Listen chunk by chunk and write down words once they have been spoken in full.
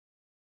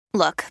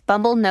Look,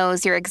 Bumble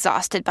knows you're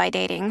exhausted by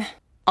dating.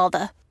 All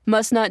the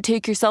must not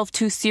take yourself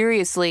too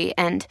seriously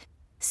and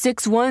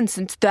 6'1"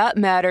 since that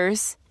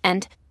matters.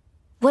 And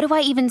what do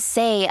I even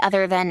say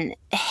other than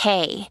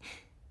hey?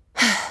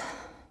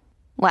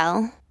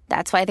 Well,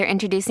 that's why they're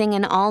introducing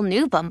an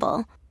all-new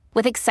Bumble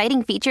with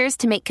exciting features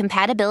to make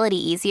compatibility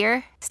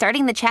easier,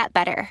 starting the chat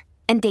better,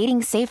 and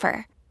dating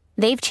safer.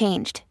 They've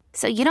changed,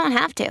 so you don't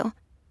have to.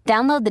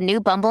 Download the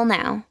new Bumble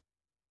now.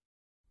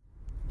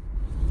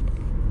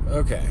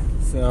 Okay,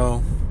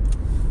 so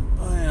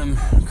I am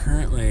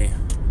currently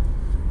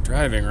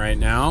driving right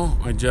now.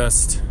 I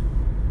just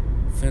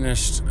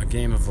finished a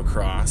game of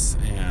lacrosse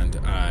and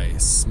I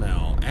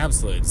smell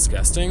absolutely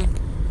disgusting.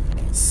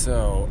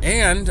 So,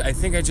 and I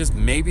think I just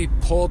maybe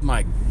pulled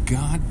my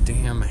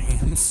goddamn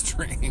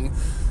hamstring.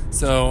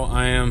 So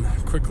I am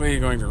quickly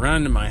going to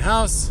run to my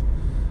house,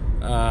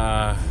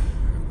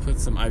 put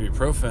some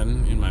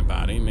ibuprofen in my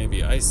body,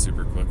 maybe ice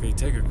super quickly,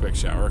 take a quick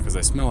shower because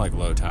I smell like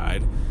low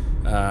tide.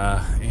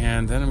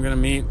 And then I'm going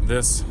to meet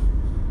this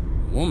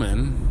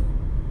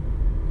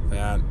woman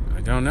that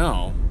I don't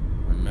know.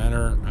 I met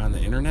her on the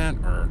internet,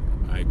 or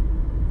I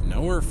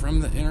know her from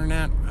the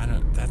internet.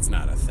 That's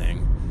not a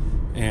thing.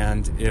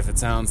 And if it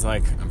sounds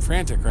like I'm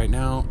frantic right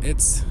now,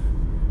 it's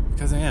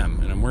because I am,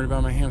 and I'm worried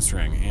about my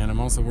hamstring, and I'm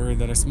also worried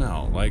that I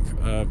smell like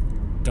a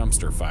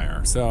dumpster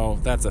fire. So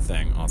that's a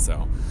thing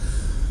also.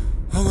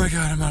 Oh my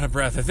God, I'm out of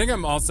breath. I think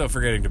I'm also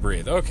forgetting to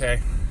breathe.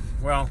 Okay,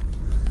 well,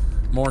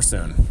 more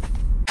soon.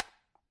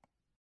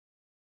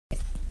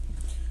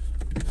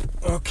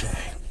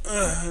 Okay,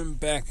 I'm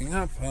backing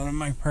up out of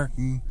my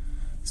parking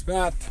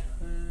spot.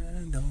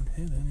 Don't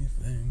hit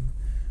anything.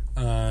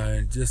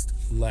 I just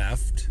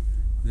left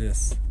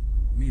this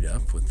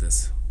meetup with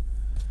this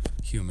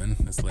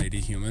lady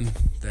human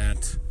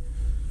that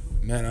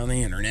met on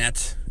the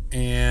internet,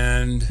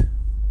 and it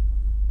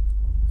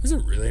was a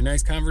really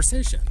nice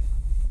conversation,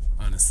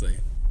 honestly.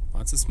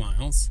 Lots of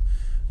smiles,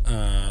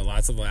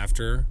 lots of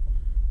laughter,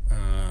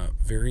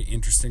 very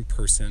interesting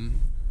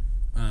person.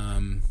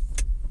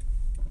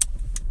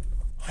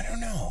 I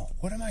don't know.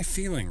 What am I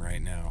feeling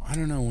right now? I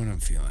don't know what I'm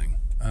feeling.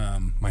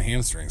 My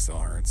hamstring still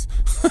hurts.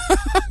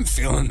 I'm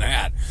feeling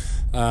that.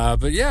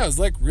 But yeah, it was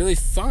like really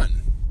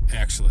fun,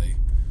 actually.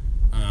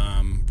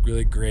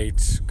 Really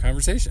great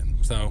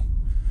conversation. So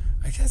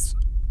I guess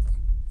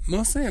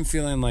mostly I'm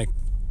feeling like,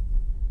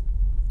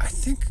 I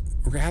think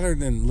rather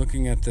than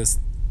looking at this,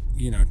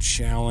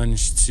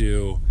 challenge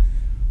to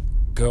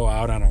go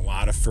out on a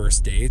lot of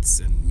first dates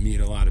and meet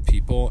a lot of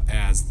people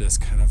as this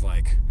kind of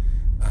like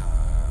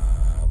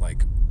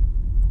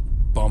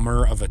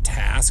bummer of a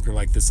task, or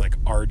like this like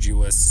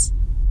arduous,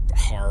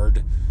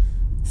 hard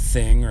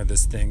thing, or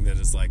this thing that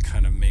is like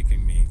kind of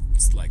making me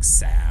like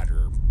sad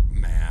or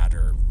mad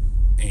or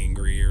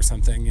angry or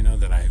something,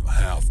 that I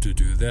have to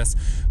do this.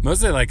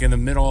 Mostly like in the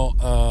middle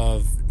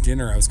of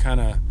dinner, I was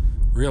kind of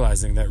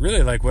realizing that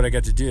really like what I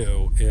get to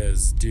do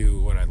is do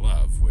what I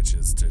love, which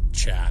is to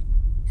chat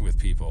with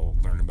people,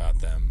 learn about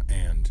them,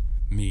 and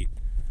meet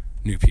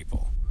new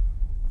people.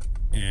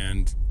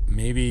 And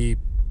maybe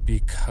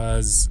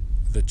because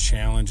the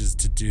challenge is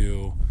to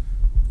do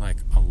like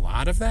a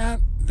lot of that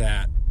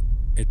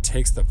it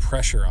takes the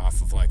pressure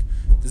off of like,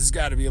 this has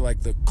got to be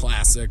like the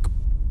classic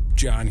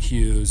John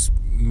Hughes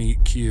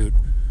meet cute,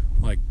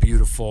 like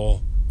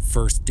beautiful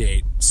first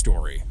date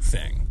story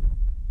thing.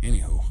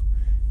 Anywho,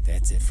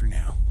 that's it for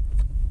now.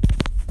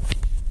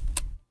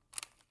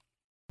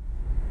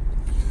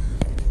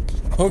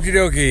 Okie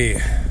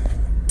dokie.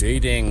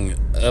 Dating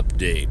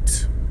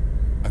update.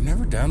 I've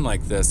never done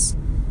like this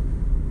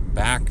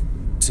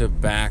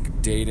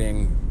back-to-back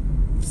dating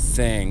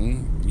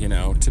thing.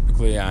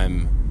 Typically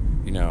I'm,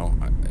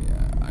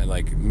 I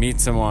like meet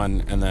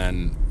someone and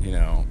then,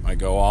 I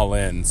go all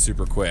in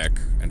super quick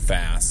and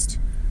fast,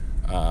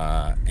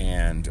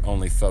 and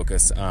only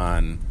focus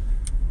on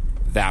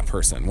that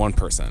person, one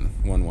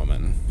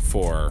woman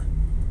for,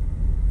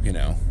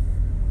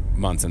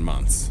 months and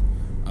months.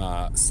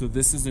 So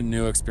this is a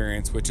new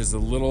experience, which is a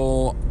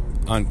little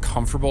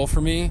uncomfortable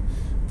for me.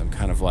 I'm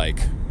kind of like,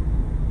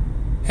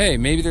 hey,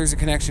 maybe there's a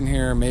connection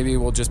here. Maybe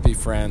we'll just be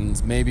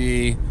friends.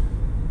 Maybe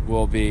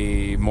we'll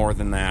be more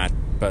than that.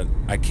 But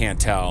I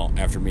can't tell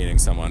after meeting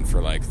someone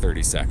for like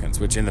 30 seconds,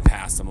 which in the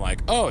past I'm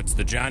like, oh, it's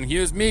the John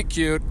Hughes meet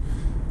cute,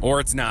 or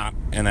it's not.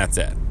 And that's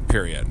it,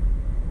 period.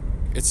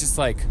 It's just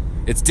like,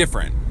 it's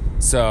different.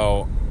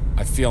 So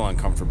I feel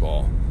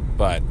uncomfortable.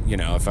 But,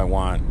 if I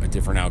want a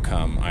different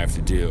outcome, I have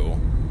to do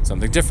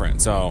something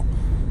different. So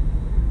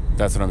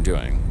that's what I'm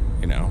doing.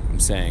 I'm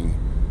saying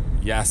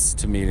yes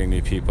to meeting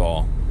new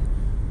people.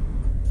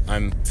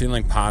 I'm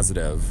feeling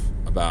positive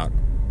about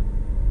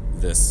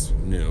this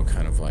new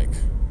kind of like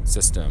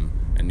system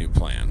and new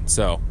plan.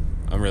 So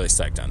I'm really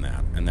psyched on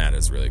that. And that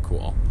is really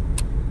cool.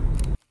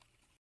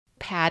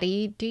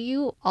 Patty, do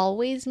you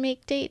always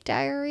make date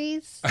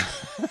diaries?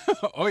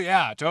 Oh,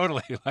 yeah,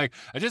 totally. Like,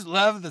 I just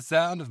love the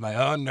sound of my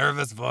own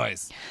nervous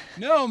voice.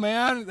 No,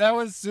 man, that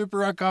was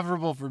super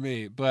uncomfortable for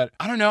me. But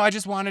I don't know. I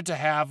just wanted to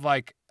have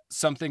like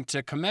something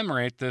to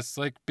commemorate this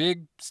like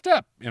big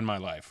step in my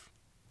life.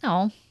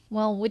 Oh,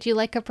 Well, would you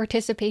like a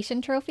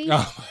participation trophy?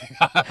 Oh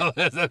my God,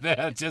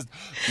 Elizabeth, just...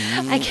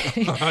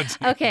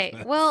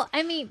 Okay, well,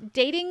 I mean,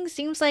 dating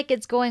seems like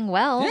it's going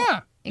well.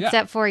 Yeah.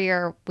 Except for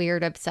your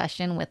weird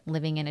obsession with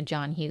living in a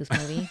John Hughes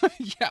movie.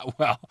 Yeah,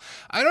 well,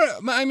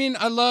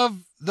 I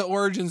love the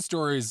origin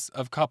stories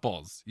of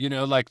couples,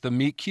 like the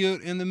meet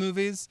cute in the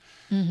movies.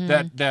 Mm-hmm.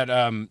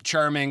 That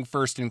charming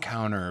first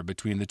encounter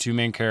between the two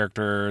main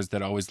characters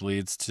that always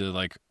leads to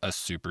like a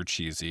super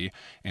cheesy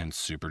and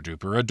super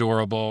duper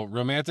adorable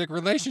romantic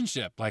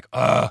relationship. Like,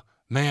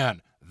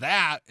 man,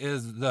 that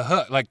is the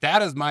hook. Like,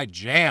 that is my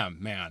jam,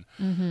 man.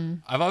 Mm-hmm.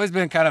 I've always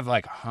been kind of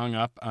like hung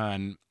up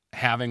on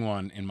having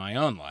one in my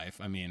own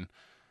life. I mean,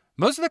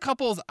 most of the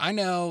couples I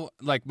know,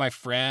 like my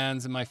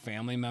friends and my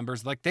family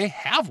members, like they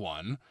have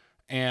one,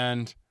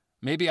 and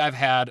maybe I've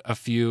had a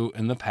few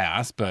in the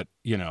past, but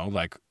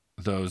like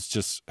those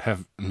just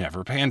have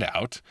never panned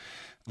out.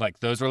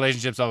 Like those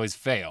relationships always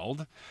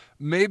failed.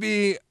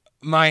 Maybe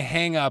my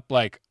hang up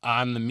like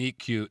on the meet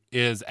cute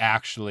is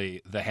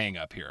actually the hang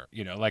up here.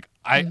 Like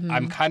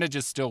I'm kind of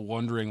just still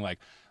wondering like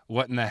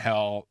what in the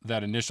hell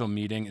that initial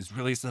meeting is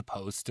really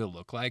supposed to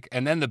look like.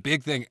 And then the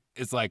big thing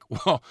is like,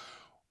 well,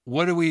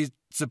 what are we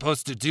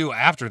supposed to do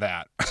after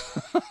that?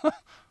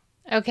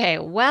 Okay,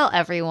 well,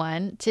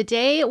 everyone,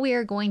 today we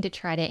are going to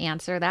try to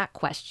answer that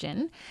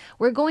question.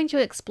 We're going to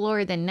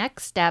explore the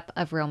next step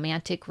of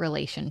romantic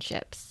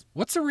relationships.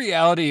 What's the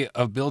reality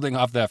of building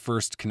off that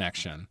first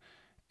connection?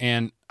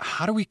 And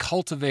how do we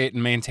cultivate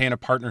and maintain a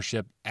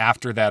partnership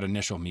after that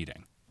initial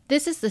meeting?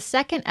 This is the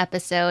second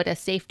episode of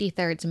Safety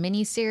Third's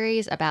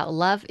mini-series about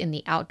love in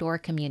the outdoor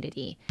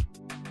community.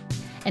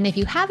 And if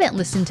you haven't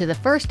listened to the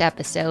first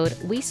episode,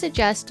 we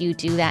suggest you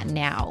do that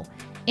now.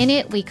 In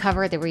it, we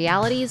cover the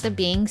realities of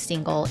being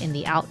single in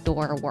the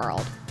outdoor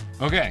world.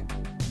 Okay,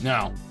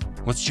 now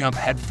let's jump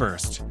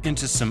headfirst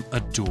into some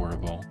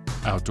adorable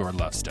outdoor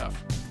love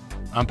stuff.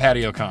 I'm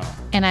Patty O'Connell.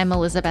 And I'm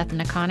Elizabeth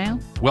Nakano.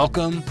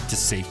 Welcome to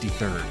Safety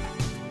Third.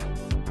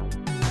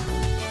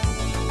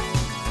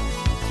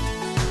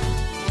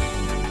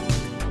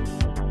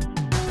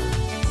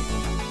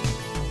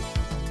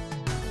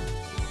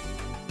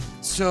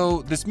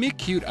 So this meet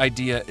cute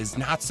idea is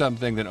not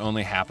something that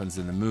only happens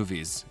in the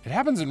movies. It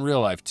happens in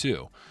real life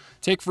too.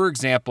 Take, for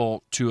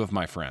example, two of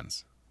my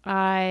friends.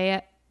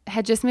 I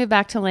had just moved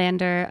back to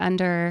Lander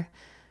under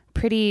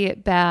pretty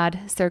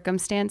bad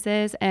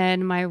circumstances,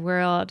 and my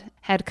world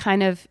had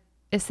kind of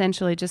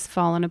essentially just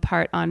fallen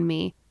apart on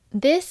me.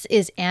 This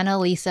is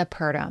Annalissa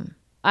Purdum.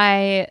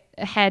 I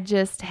had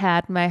just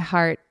had my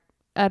heart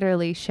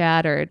utterly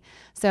shattered.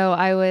 So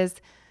I was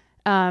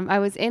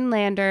in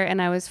Lander,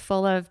 and I was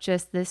full of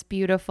just this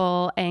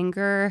beautiful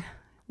anger,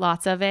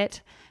 lots of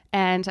it.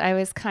 And I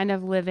was kind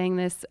of living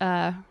this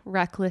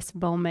reckless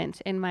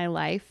moment in my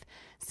life.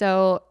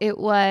 So it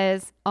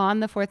was on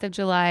the 4th of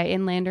July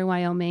in Lander,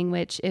 Wyoming,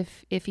 which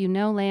if you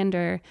know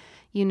Lander,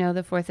 you know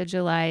the 4th of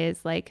July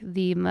is like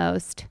the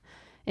most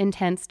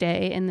intense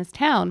day in this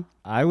town.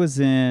 I was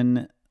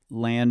in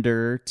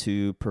Lander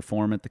to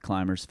perform at the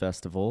Climbers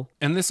Festival.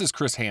 And this is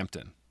Kris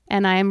Hampton.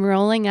 And I'm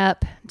rolling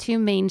up to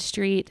Main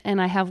Street,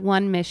 and I have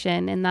one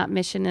mission, and that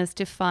mission is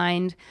to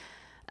find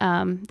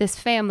this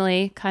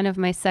family, kind of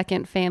my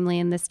second family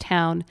in this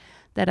town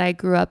that I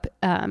grew up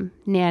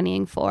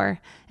nannying for.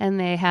 And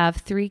they have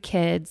 3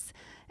 kids,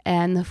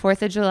 and the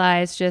 4th of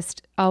July is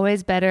just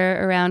always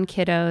better around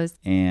kiddos.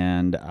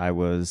 And I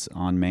was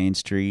on Main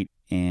Street,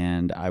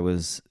 and I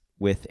was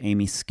with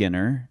Amy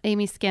Skinner.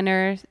 Amy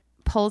Skinner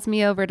pulls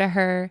me over to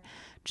her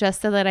just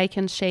so that I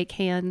can shake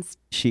hands.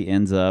 She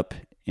ends up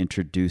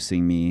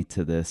introducing me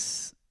to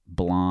this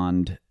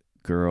blonde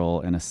girl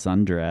in a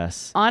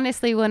sundress.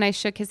 Honestly, when I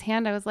shook his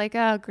hand, I was like,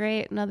 oh,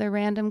 great, another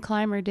random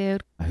climber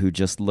dude. Who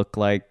just looked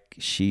like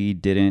she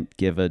didn't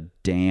give a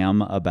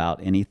damn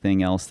about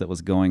anything else that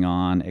was going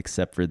on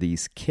except for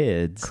these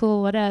kids.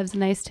 Cool, whatevs,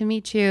 nice to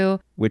meet you.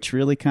 Which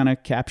really kind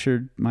of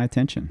captured my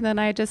attention. Then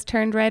I just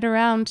turned right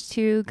around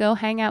to go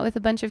hang out with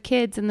a bunch of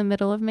kids in the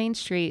middle of Main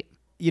Street.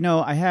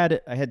 I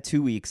had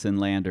 2 weeks in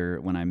Lander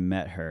when I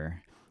met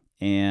her,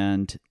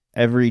 and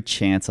every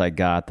chance I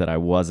got that I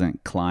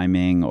wasn't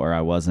climbing or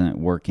I wasn't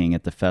working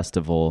at the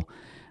festival,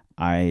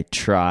 I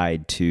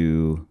tried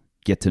to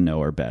get to know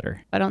her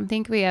better. I don't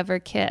think we ever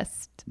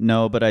kissed.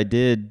 No, but I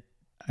did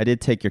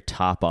take your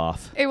top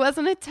off. It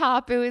wasn't a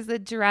top, it was a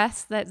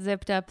dress that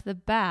zipped up the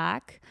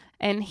back.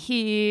 And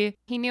he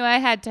knew I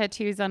had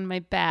tattoos on my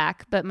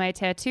back, but my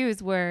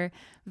tattoos were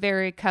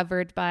very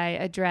covered by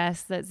a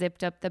dress that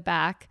zipped up the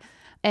back.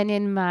 And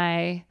in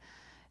my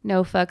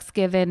no fucks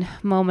given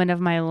moment of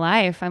my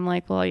life, I'm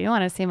like, well, you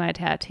want to see my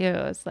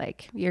tattoos?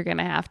 Like, you're going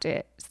to have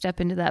to step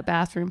into that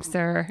bathroom,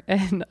 sir,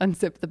 and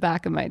unzip the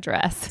back of my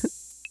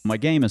dress. My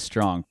game is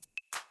strong.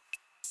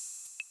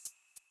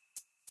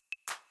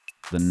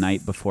 The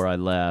night before I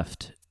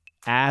left,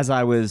 as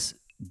I was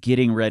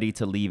getting ready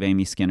to leave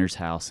Amy Skinner's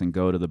house and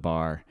go to the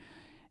bar,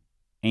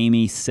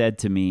 Amy said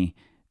to me,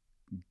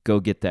 go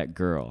get that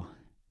girl.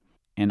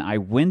 And I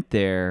went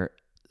there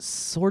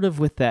sort of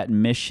with that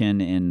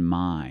mission in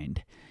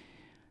mind.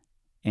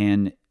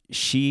 And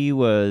she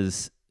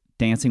was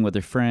dancing with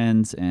her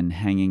friends and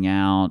hanging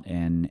out.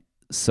 And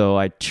so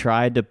I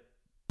tried to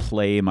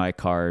play my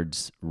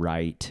cards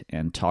right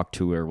and talk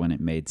to her when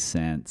it made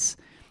sense.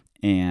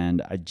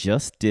 And I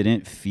just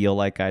didn't feel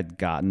like I'd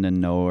gotten to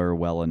know her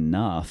well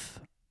enough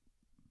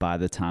by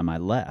the time I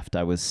left.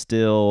 I was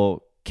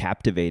still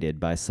captivated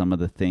by some of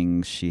the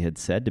things she had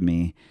said to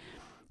me.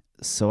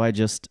 So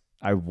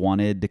I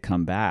wanted to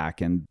come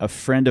back. And a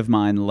friend of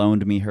mine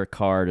loaned me her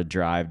car to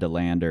drive to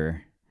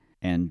Lander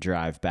and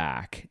drive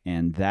back.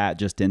 And that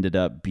just ended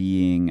up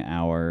being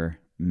our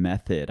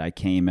method. I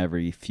came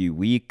every few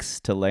weeks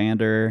to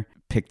Lander,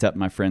 picked up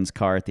my friend's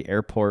car at the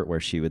airport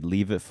where she would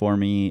leave it for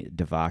me.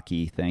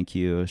 Devaki, thank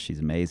you. She's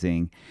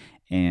amazing.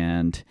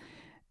 And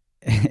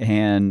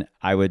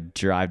I would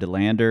drive to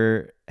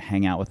Lander,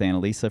 hang out with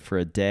Annalissa for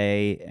a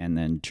day, and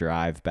then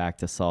drive back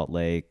to Salt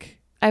Lake.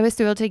 I was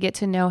thrilled to get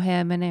to know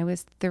him, and I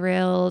was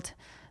thrilled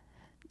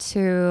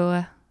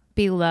to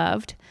be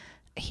loved.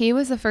 He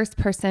was the first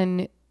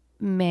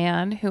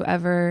man who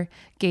ever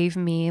gave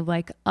me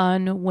like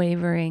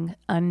unwavering,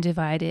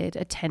 undivided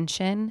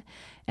attention.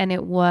 And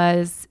it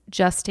was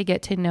just to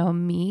get to know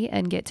me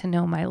and get to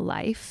know my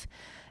life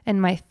and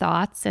my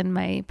thoughts and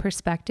my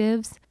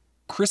perspectives.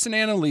 Kris and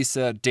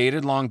Annalissa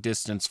dated long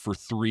distance for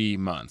 3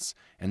 months.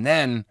 And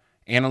then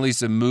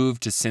Annalissa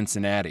moved to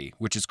Cincinnati,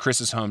 which is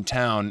Kris's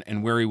hometown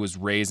and where he was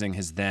raising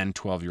his then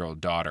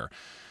 12-year-old daughter.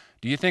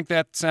 Do you think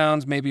that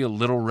sounds maybe a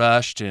little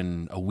rushed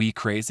and a wee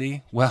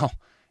crazy? Well,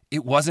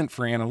 it wasn't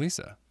for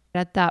Annalissa.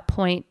 At that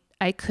point,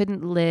 I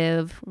couldn't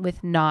live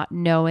with not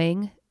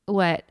knowing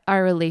what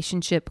our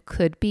relationship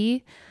could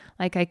be.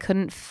 Like, I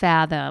couldn't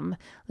fathom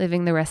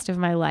living the rest of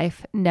my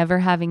life never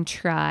having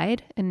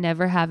tried and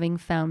never having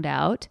found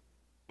out.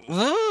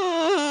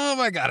 Oh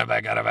my God, oh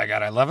my God, oh my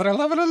God. I love it, I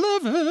love it, I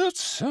love it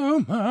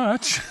so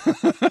much.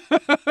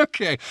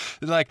 Okay,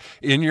 like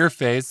in your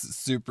face,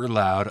 super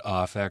loud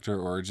off-actor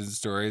origin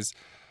stories.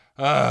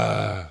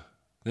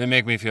 They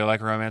make me feel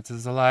like romance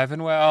is alive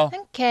and well.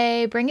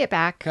 Okay, bring it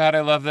back. God,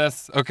 I love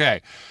this.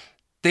 Okay.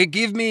 They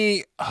give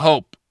me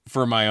hope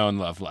for my own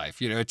love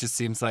life. You know, it just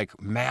seems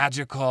like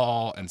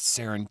magical and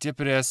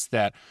serendipitous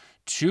that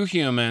two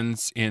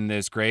humans in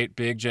this great,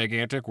 big,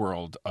 gigantic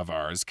world of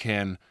ours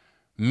can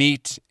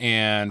meet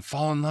and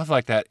fall in love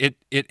like that.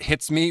 It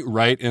hits me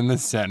right in the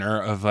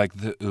center of like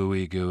the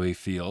ooey gooey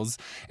feels.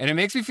 And it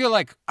makes me feel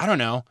like, I don't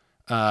know,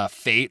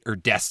 fate or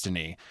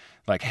destiny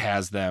like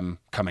has them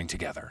coming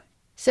together.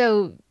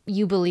 So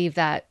you believe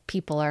that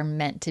people are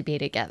meant to be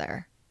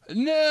together?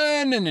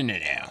 No.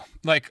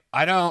 Like,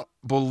 I don't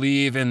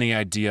believe in the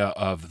idea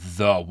of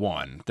the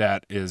one.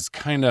 That is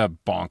kind of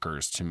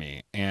bonkers to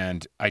me.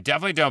 And I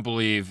definitely don't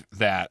believe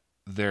that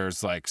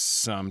there's like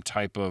some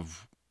type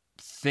of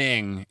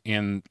thing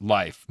in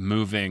life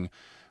moving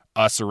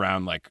us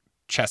around like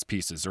chess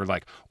pieces or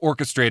like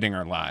orchestrating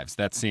our lives.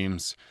 That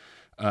seems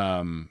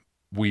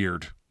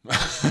weird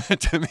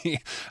to me.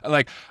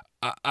 Like,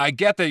 I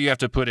get that you have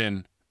to put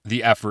in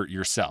the effort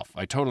yourself.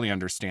 I totally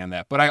understand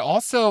that. But I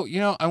also,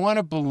 I want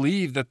to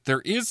believe that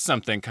there is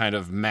something kind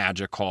of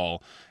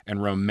magical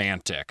and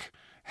romantic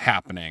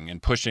happening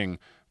and pushing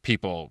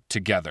people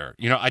together.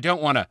 I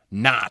don't want to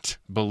not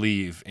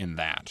believe in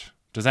that.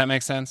 Does that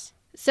make sense?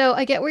 So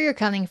I get where you're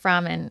coming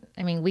from. And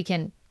I mean, we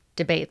can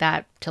debate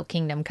that till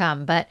kingdom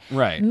come. But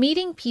right.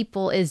 Meeting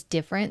people is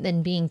different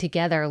than being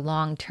together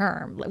long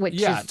term, which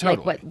is totally.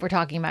 like what we're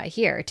talking about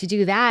here. To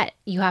do that,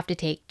 you have to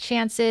take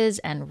chances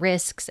and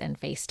risks and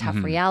face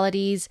tough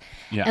realities.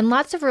 Yeah. And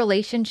lots of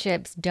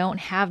relationships don't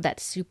have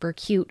that super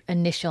cute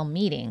initial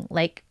meeting.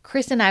 Like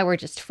Kris and I were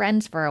just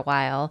friends for a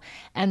while.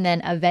 And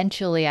then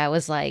eventually I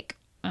was like,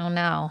 oh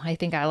no, I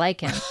think I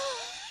like him.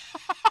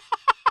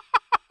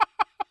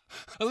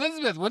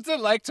 Elizabeth, what's it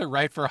like to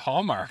write for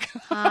Hallmark?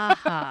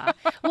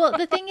 Well,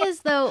 the thing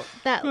is, though,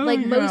 that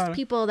most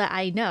people that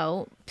I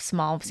know,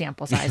 small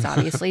sample size,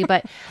 obviously,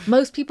 but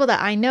most people that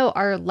I know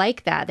are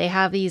like that. They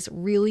have these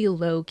really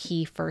low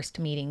key first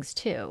meetings,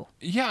 too.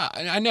 Yeah,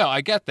 I know. I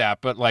get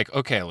that. But like,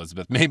 okay,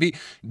 Elizabeth, maybe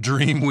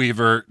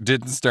Dreamweaver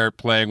didn't start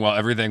playing while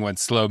everything went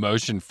slow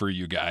motion for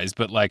you guys.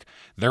 But like,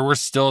 there were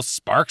still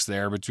sparks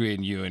there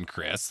between you and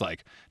Kris.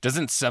 Like,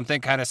 doesn't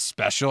something kind of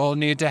special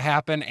need to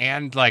happen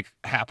and like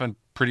happen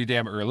pretty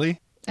damn early?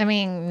 I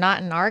mean,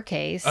 not in our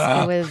case.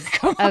 It was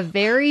a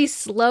very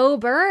slow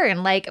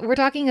burn. Like, we're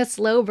talking a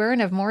slow burn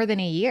of more than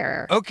a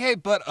year. Okay,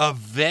 but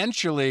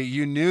eventually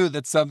you knew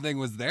that something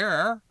was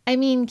there. I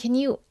mean, can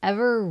you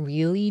ever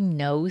really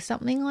know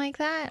something like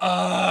that?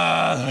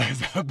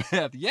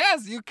 Elizabeth,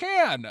 yes, you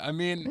can. I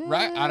mean,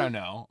 right? I don't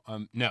know.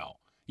 No.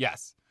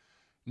 Yes.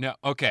 No.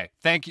 Okay.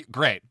 Thank you.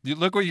 Great.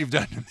 Look what you've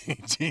done to me,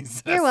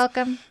 Jesus. You're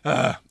welcome.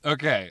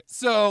 Okay.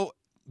 So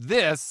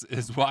this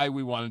is why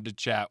we wanted to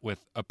chat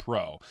with a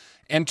pro.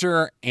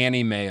 Enter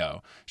Annie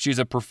Mayo. She's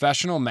a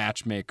professional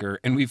matchmaker,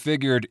 and we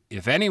figured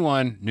if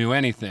anyone knew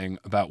anything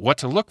about what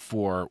to look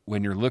for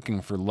when you're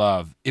looking for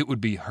love, it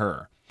would be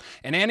her.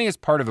 And Annie is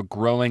part of a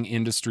growing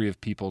industry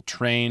of people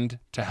trained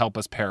to help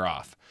us pair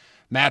off.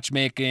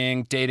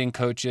 Matchmaking, dating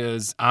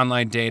coaches,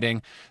 online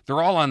dating,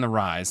 they're all on the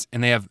rise,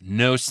 and they have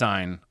no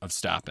sign of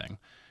stopping.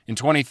 In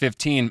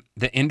 2015,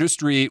 the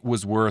industry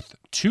was worth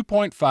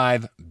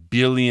 $2.5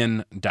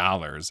 billion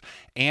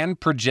and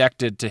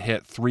projected to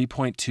hit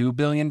 $3.2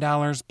 billion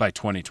by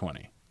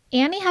 2020.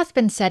 Annie has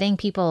been setting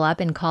people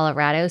up in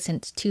Colorado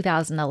since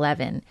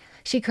 2011.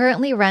 She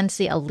currently runs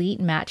the elite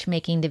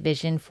matchmaking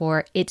division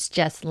for It's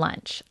Just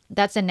Lunch.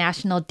 That's a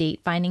national date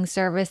finding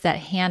service that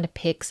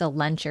handpicks a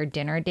lunch or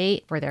dinner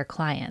date for their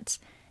clients.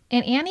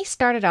 And Annie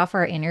started off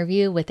our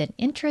interview with an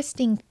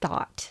interesting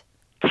thought.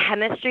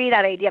 Chemistry,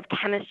 that idea of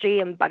chemistry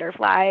and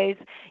butterflies,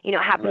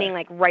 happening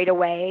like right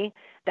away.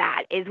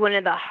 That is one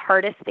of the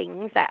hardest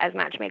things that as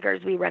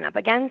matchmakers we run up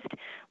against,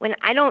 when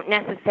I don't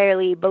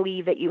necessarily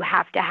believe that you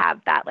have to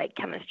have that like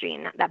chemistry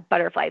and that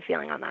butterfly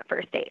feeling on that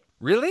first date.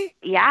 Really?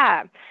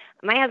 Yeah.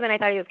 My husband, I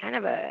thought he was kind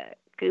of a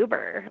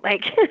goober.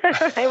 Like,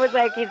 I was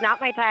like, he's not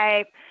my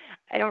type.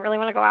 I don't really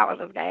want to go out with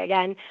this guy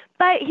again.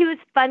 But he was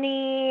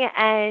funny,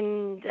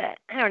 and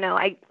I don't know.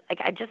 I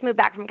just moved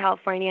back from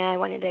California. I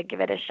wanted to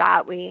give it a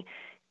shot. We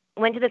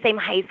went to the same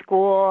high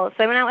school,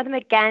 so I went out with him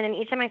again. And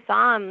each time I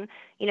saw him,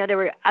 there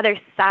were other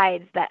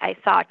sides that I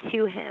saw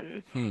to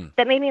him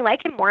that made me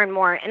like him more and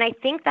more. And I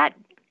think that,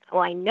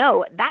 I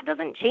know that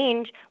doesn't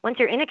change once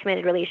you're in a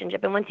committed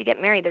relationship. And once you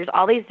get married, there's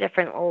all these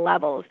different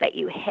levels that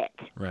you hit,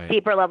 right.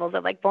 Deeper levels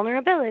of like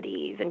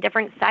vulnerabilities and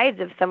different sides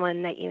of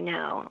someone that you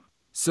know.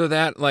 So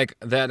that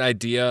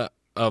idea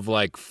of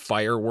like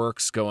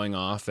fireworks going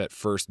off at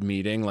first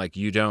meeting, like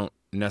you don't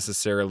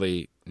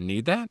necessarily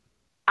need that?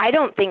 I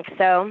don't think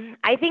so.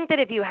 I think that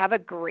if you have a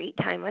great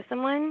time with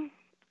someone,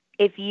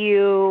 if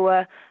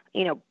you,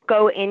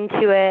 go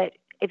into it,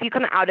 if you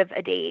come out of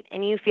a date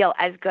and you feel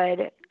as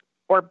good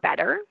or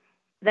better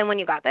than when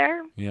you got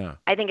there, yeah,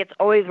 I think it's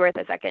always worth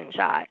a second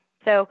shot.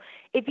 So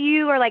if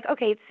you are like,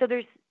 okay, so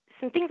there's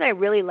some things that I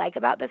really like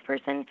about this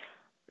person,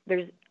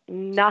 there's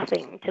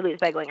nothing to lose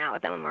by going out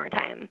with them one more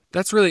time.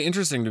 That's really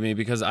interesting to me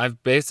because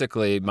I've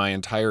basically my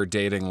entire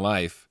dating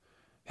life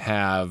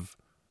have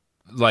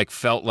like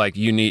felt like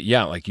you need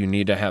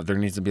to have, there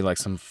needs to be like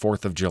some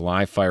 4th of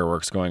July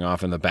fireworks going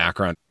off in the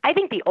background. I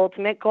think the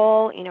ultimate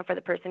goal, for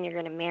the person you're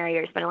going to marry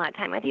or spend a lot of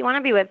time with, you want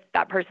to be with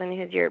that person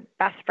who's your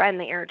best friend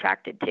that you're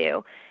attracted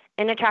to.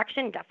 And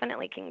attraction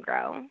definitely can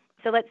grow.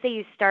 So let's say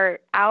you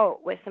start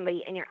out with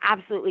somebody and you're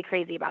absolutely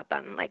crazy about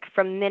them, like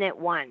from minute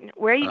one.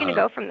 Where are you going to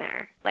go from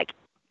there? Like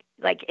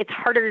it's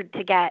harder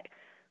to get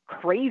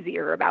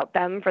crazier about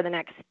them for the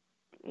next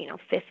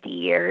 50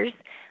 years,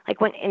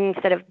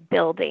 instead of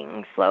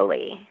building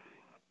slowly,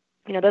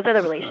 those are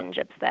the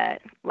relationships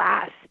that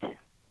last.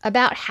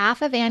 About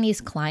half of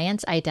Annie's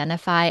clients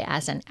identify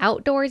as an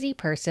outdoorsy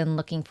person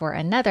looking for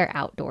another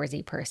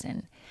outdoorsy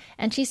person.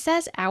 And she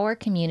says our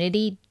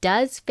community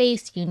does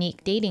face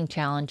unique dating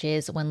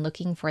challenges when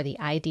looking for the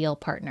ideal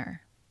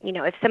partner.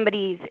 If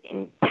somebody's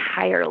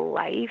entire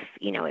life,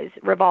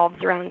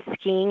 revolves around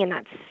skiing and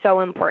that's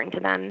so important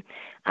to them,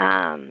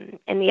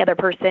 and the other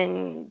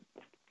person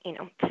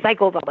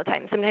cycles all the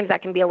time. Sometimes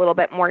that can be a little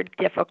bit more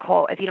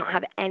difficult if you don't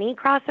have any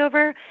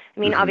crossover. I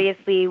mean,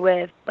 obviously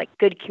with like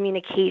good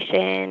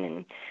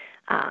communication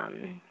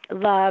and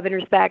love and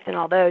respect and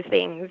all those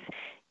things,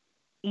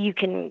 you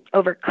can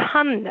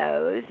overcome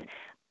those.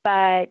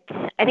 But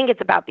I think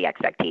it's about the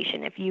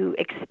expectation. If you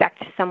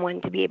expect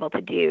someone to be able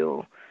to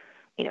do,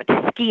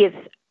 to ski as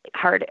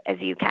hard as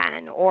you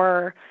can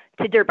or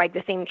to dirt bike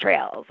the same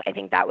trails, I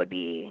think that would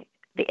be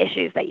the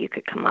issues that you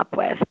could come up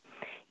with.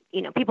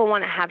 People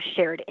want to have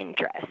shared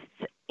interests.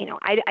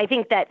 I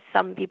think that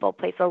some people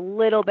place a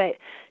little bit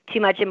too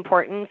much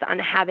importance on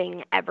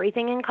having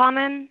everything in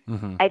common.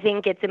 I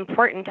think it's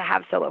important to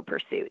have solo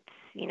pursuits.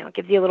 It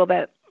gives you a little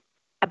bit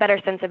a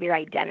better sense of your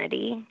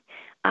identity,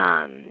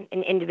 an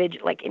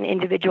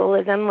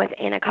individualism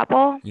within a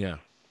couple. Yeah.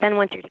 Then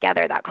once you're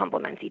together, that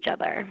complements each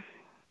other.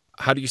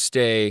 How do you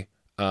stay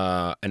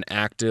an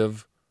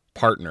active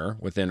partner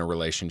within a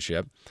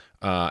relationship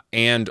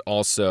and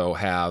also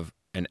have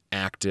an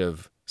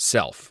active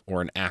self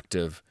or an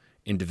active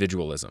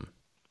individualism?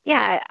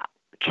 Yeah,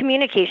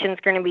 communication is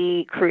going to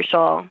be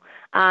crucial.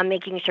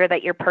 Making sure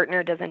that your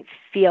partner doesn't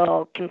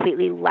feel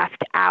completely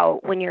left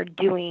out when you're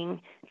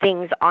doing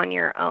things on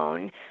your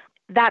own.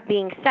 That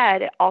being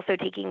said, also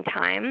taking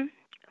time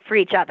for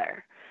each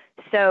other.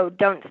 So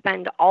don't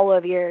spend all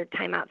of your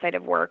time outside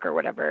of work or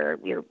whatever,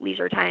 your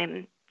leisure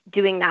time,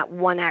 doing that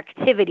one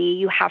activity.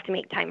 You have to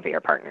make time for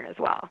your partner as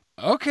well.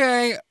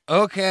 Okay,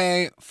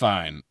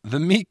 fine. The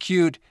meet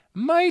cute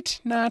might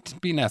not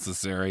be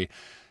necessary.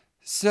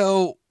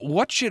 So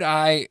what should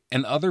I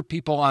and other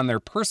people on their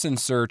person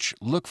search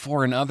look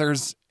for in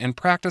others and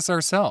practice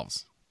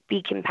ourselves?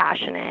 Be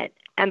compassionate,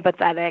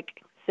 empathetic,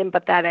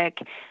 sympathetic,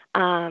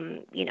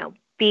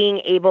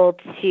 being able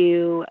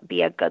to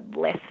be a good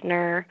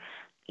listener.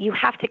 You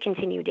have to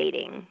continue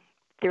dating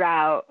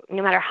throughout,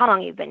 no matter how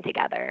long you've been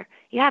together.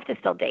 You have to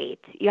still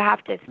date. You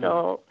have to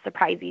still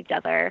surprise each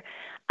other.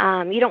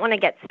 You don't want to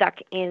get stuck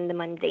in the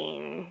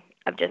mundane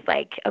of just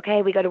like,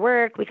 okay, we go to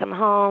work, we come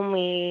home,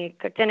 we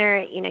cook dinner.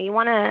 You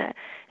want to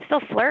still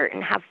flirt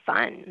and have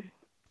fun.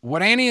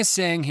 What Annie is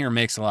saying here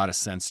makes a lot of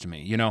sense to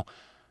me.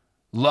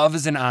 Love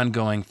is an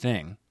ongoing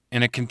thing.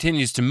 and it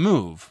continues to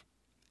move.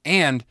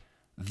 And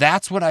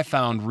that's what I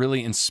found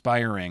really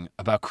inspiring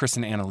about Kris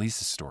and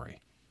Annalissa's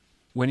story.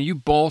 When you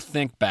both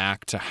think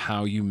back to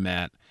how you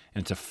met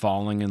and to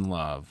falling in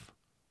love,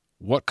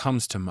 what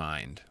comes to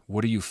mind?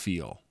 What do you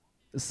feel?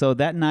 So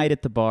that night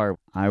at the bar,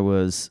 I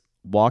was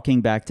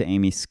walking back to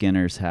Amy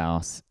Skinner's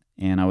house,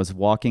 and I was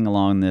walking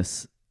along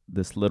this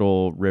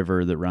little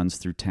river that runs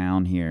through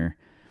town here,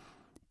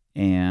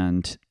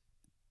 and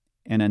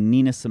a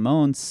Nina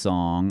Simone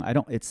song.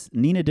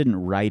 Nina didn't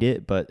write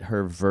it, but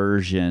her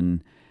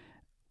version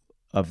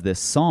of this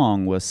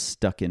song was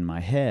stuck in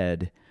my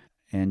head,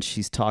 and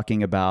she's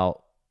talking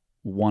about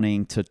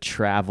wanting to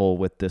travel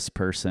with this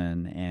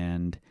person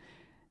and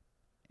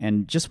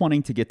just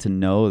wanting to get to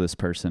know this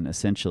person,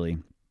 essentially.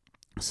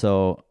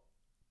 So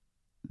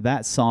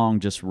that song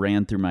just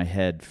ran through my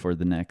head for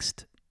the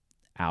next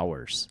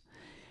hours.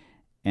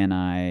 And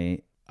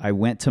I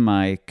went to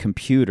my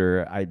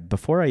computer.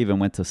 Before I even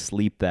went to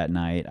sleep that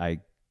night, I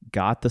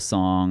got the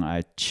song,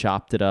 I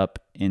chopped it up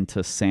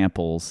into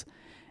samples,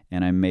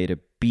 and I made a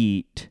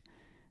beat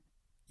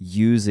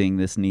using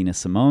this Nina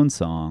Simone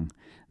song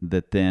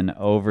that then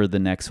over the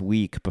next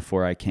week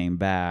before I came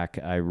back,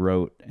 I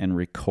wrote and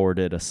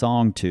recorded a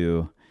song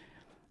to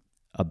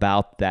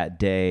about that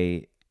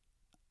day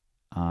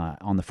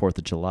on the 4th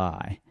of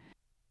July.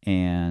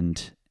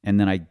 And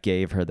then I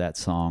gave her that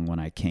song when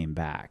I came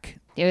back.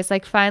 It was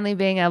like finally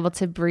being able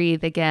to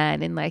breathe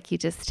again, and like you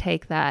just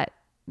take that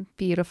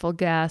beautiful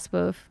gasp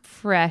of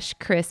fresh,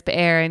 crisp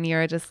air and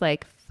you're just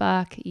like,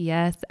 fuck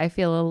yes, I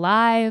feel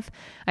alive.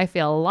 I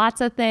feel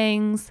lots of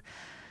things,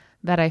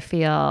 but I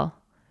feel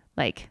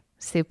like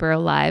super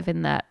alive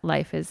and that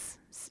life is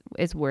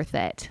worth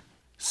it.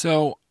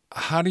 So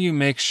how do you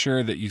make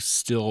sure that you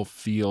still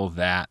feel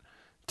that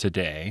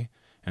today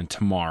and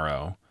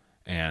tomorrow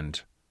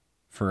and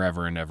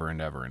forever and ever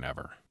and ever and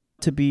ever?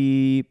 To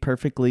be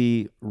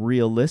perfectly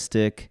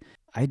realistic,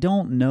 I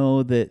don't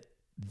know that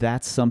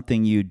that's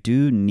something you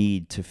do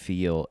need to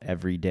feel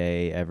every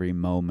day, every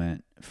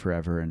moment,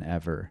 forever and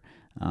ever.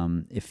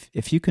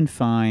 If you can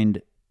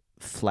find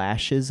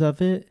flashes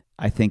of it,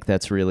 I think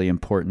that's really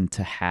important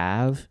to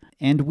have.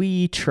 And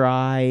we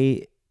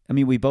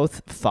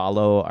both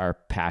follow our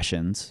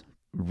passions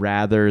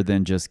rather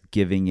than just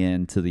giving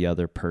in to the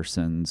other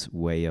person's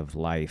way of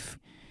life.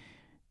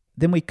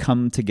 Then we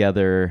come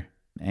together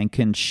and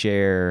can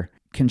share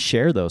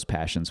those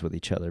passions with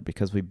each other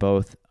because we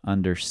both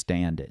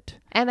understand it.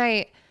 And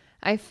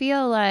I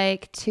feel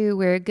like too,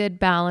 we're a good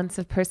balance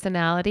of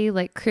personality.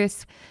 Like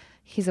Kris,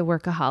 he's a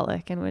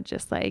workaholic and would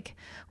just like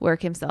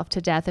work himself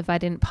to death if I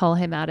didn't pull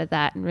him out of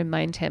that and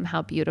remind him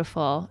how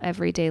beautiful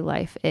everyday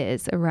life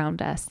is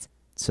around us.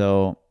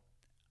 So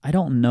I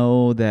don't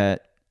know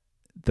that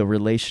the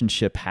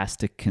relationship has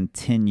to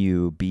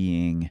continue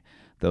being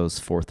those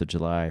 4th of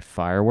July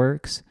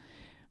fireworks.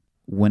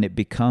 When it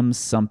becomes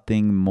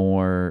something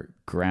more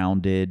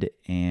grounded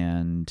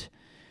and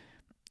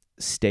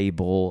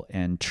stable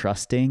and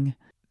trusting,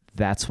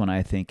 that's when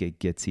I think it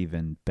gets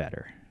even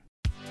better.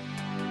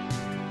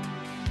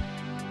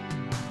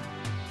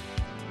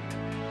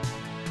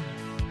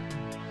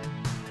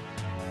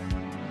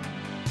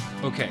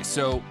 Okay,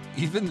 so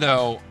even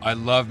though I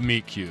love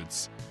meet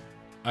cutes,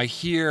 I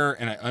hear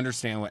and I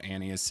understand what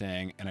Annie is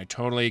saying, and I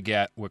totally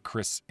get what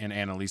Kris and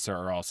Annalissa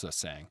are also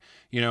saying.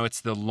 You know,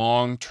 it's the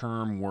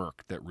long-term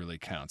work that really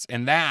counts,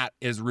 and that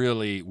is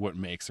really what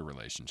makes a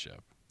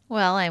relationship.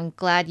 Well, I'm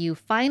glad you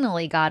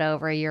finally got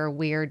over your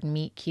weird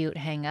meet cute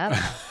hang up.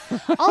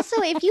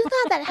 Also, if you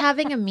thought that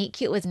having a meet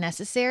cute was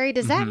necessary,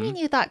 does that mean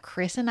you thought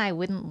Kris and I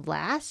wouldn't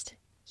last?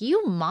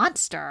 You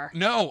monster.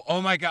 No,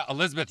 oh my God,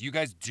 Elizabeth, you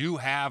guys do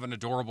have an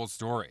adorable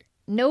story.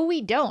 No,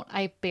 we don't.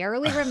 I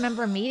barely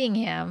remember meeting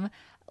him.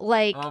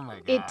 Like, oh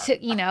my God. It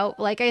took,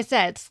 like I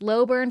said,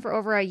 slow burn for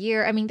over a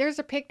year. I mean, there's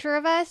a picture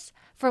of us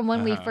from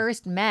when we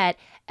first met,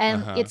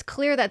 and it's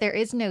clear that there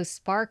is no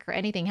spark or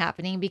anything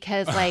happening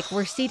because, like,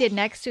 we're seated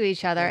next to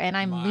each other, and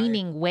I'm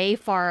leaning way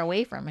far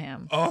away from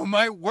him. Oh,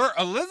 my word.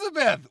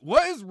 Elizabeth,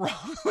 what is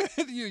wrong with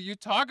you? You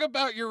talk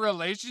about your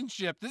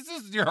relationship. This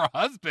is your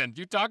husband.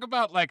 You talk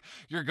about, like,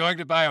 you're going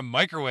to buy a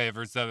microwave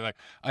or something. Like,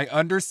 I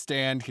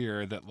understand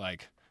here that,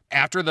 like,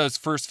 after those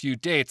first few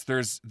dates,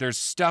 there's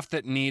stuff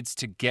that needs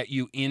to get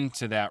you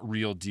into that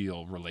real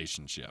deal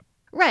relationship.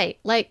 Right.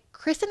 Like,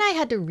 Kris and I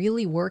had to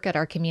really work at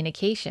our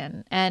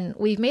communication, and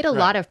we've made a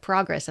lot of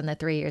progress in the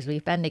 3 years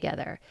we've been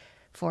together.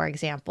 For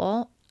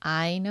example,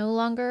 I no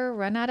longer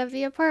run out of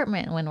the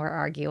apartment when we're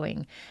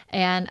arguing,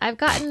 and I've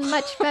gotten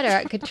much better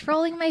at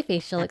controlling my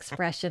facial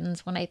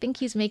expressions when I think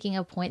he's making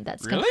a point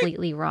that's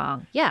completely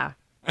wrong. Yeah.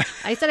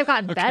 I said I've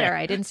gotten better.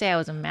 I didn't say I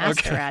was a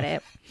master at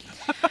it.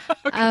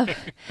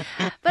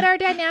 But our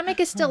dynamic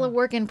is still a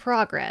work in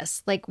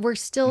progress. Like, we're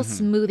still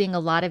smoothing a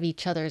lot of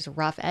each other's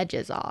rough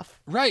edges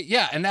off. Right.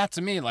 Yeah. And that,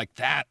 to me, like,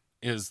 that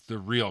is the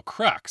real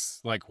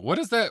crux. Like, what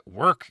does that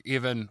work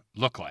even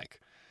look like?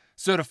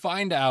 So to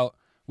find out,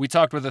 we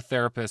talked with a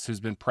therapist who's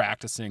been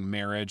practicing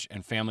marriage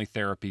and family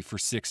therapy for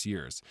 6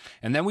 years.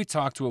 And then we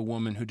talked to a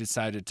woman who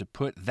decided to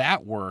put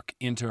that work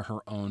into her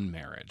own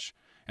marriage.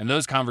 And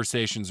those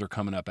conversations are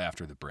coming up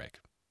after the break.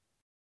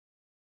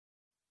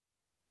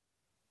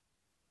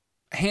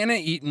 Hannah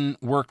Eaton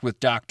worked with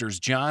doctors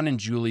John and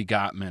Julie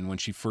Gottman when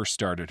she first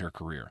started her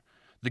career.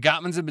 The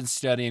Gottmans have been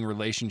studying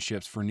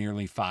relationships for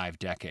nearly 5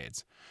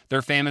 decades.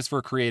 They're famous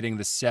for creating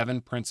the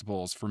 7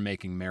 principles for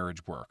making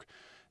marriage work.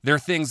 They're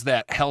things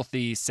that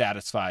healthy,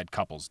 satisfied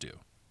couples do.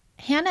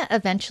 Hannah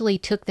eventually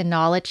took the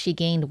knowledge she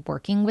gained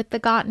working with the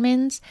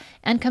Gottmans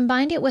and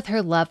combined it with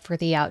her love for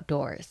the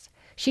outdoors.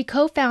 She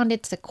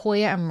co-founded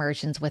Sequoia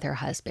Immersions with her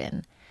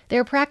husband.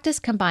 Their practice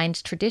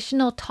combines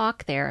traditional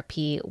talk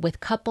therapy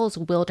with couples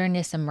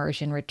wilderness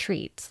immersion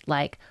retreats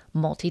like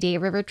multi-day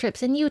river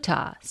trips in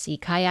Utah, sea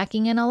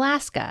kayaking in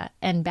Alaska,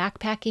 and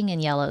backpacking in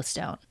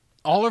Yellowstone.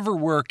 All of her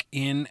work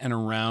in and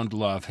around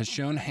love has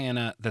shown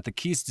Hannah that the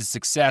keys to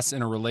success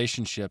in a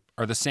relationship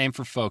are the same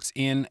for folks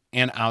in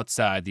and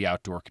outside the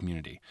outdoor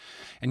community.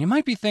 And you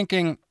might be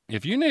thinking,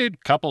 if you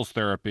need couples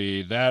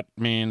therapy, that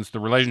means the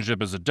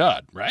relationship is a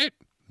dud, right?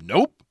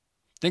 Nope.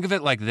 Think of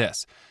it like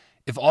this.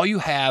 If all you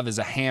have is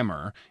a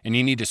hammer and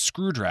you need a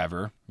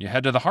screwdriver, you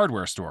head to the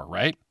hardware store,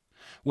 right?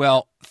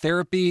 Well,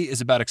 therapy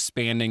is about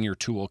expanding your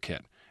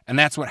toolkit. And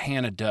that's what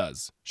Hannah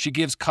does. She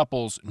gives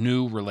couples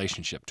new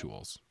relationship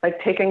tools.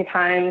 Like taking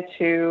time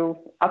to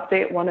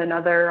update one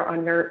another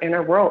on your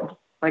inner world.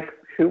 Like,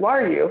 who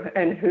are you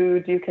and who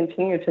do you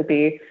continue to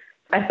be?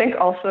 I think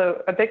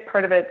also a big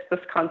part of it is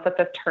this concept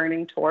of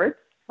turning towards.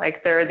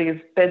 Like, there are these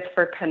bids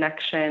for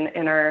connection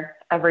in our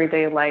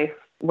everyday life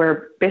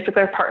where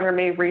basically our partner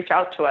may reach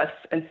out to us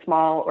in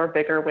small or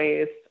bigger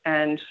ways,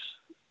 and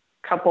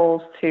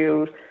couples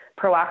who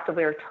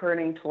proactively are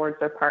turning towards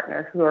their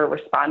partner who are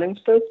responding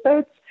to those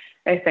bids,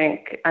 I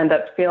think, end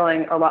up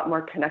feeling a lot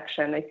more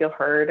connection. They feel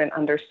heard and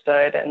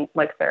understood, and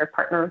like their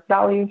partner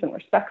values and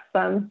respects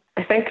them.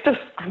 I think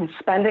just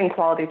spending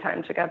quality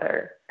time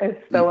together is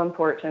so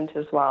important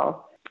as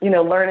well. You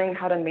know, learning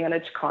how to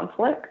manage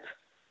conflict.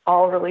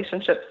 All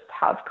relationships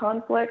have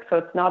conflict, so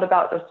it's not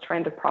about just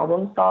trying to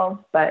problem solve,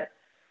 but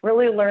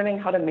really learning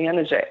how to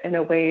manage it in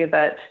a way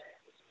that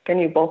can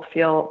you both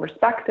feel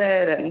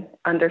respected and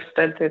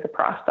understood through the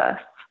process.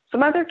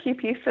 Some other key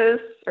pieces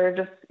are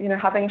just, you know,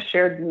 having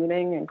shared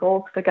meaning and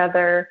goals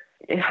together,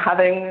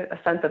 having a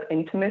sense of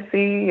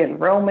intimacy and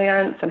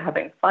romance and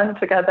having fun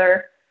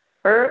together,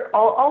 or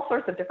all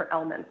sorts of different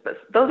elements. But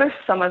those are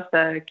some of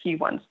the key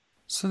ones.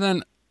 So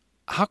then,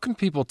 how can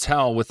people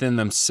tell within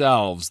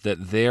themselves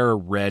that they're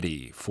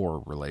ready for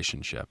a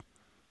relationship?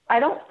 I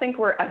don't think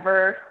we're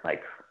ever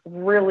like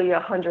really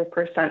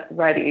 100%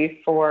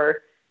 ready for,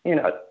 you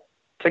know,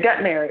 to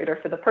get married or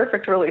for the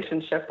perfect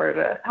relationship or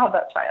to have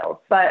that child.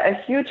 But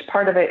a huge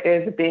part of it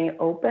is being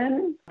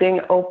open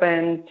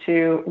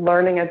to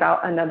learning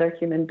about another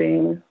human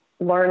being,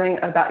 learning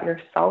about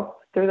yourself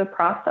through the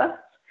process,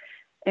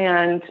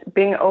 and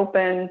being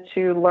open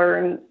to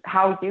learn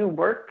how you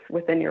work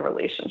within your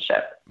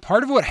relationship.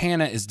 Part of what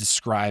Hannah is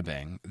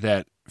describing,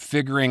 that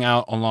figuring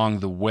out along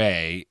the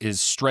way,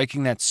 is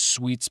striking that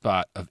sweet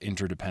spot of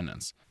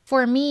interdependence.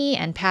 For me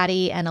and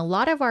Patty and a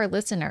lot of our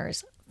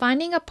listeners,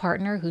 finding a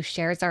partner who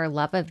shares our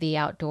love of the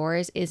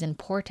outdoors is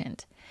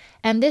important.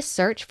 And this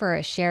search for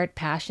a shared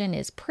passion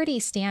is pretty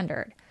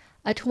standard.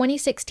 A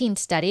 2016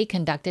 study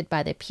conducted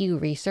by the Pew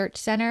Research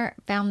Center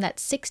found that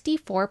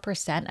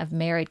 64% of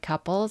married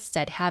couples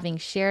said having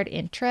shared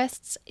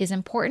interests is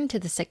important to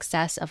the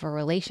success of a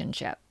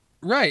relationship.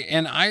 Right,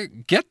 and I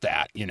get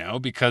that, you know,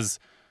 because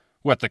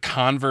the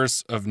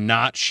converse of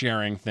not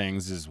sharing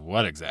things is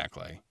what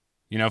exactly?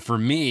 You know, for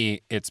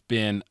me, it's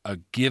been a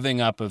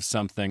giving up of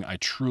something I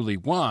truly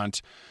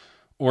want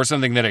or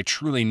something that I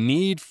truly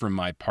need from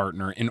my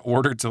partner in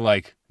order to,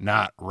 like,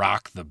 not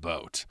rock the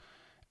boat.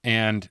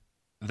 And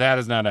that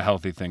is not a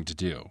healthy thing to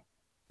do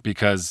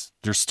because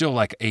there's still,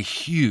 like, a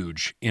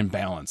huge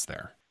imbalance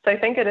there. So I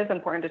think it is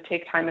important to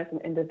take time as an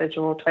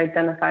individual to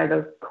identify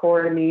those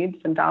core needs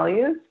and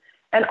values,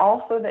 and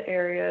also the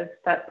areas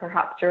that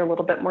perhaps you're a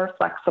little bit more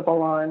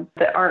flexible on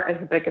that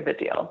aren't as big of a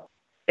deal.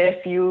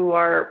 If you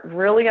are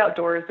really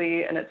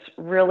outdoorsy and it's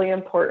really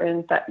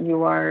important that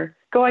you are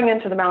going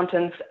into the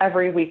mountains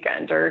every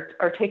weekend or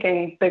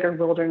taking bigger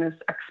wilderness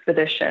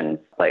expeditions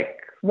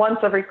like once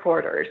every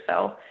quarter or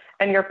so,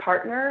 and your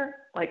partner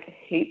like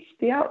hates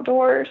the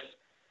outdoors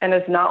and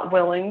is not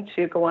willing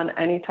to go on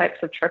any types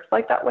of trips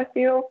like that with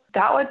you,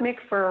 that would make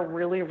for a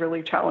really,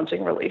 really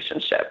challenging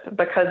relationship,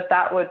 because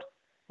that would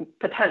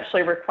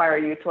potentially require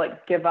you to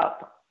like give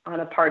up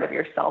on a part of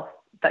yourself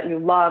that you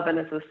love and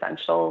is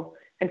essential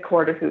and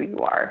core to who you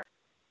are.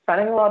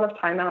 Spending a lot of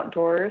time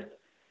outdoors,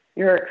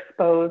 you're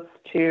exposed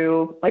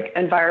to like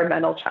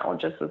environmental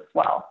challenges as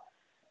well.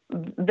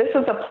 This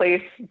is a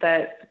place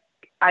that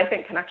I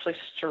think can actually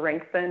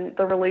strengthen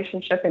the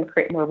relationship and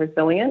create more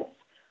resilience,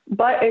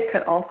 but it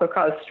can also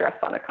cause stress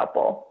on a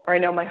couple. Or I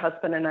know my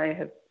husband and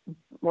I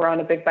were on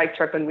a big bike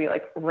trip and we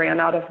like ran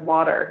out of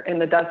water in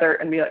the desert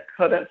and we like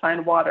couldn't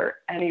find water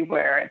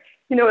anywhere. And,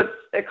 you know,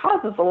 it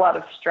causes a lot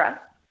of stress,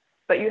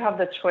 but you have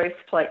the choice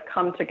to like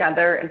come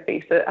together and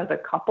face it as a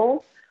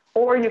couple,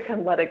 or you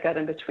can let it get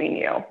in between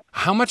you.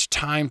 How much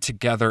time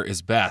together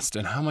is best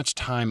and how much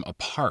time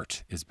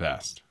apart is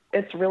best?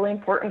 It's really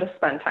important to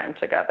spend time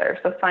together.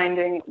 So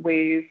finding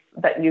ways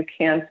that you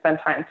can spend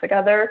time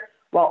together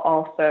while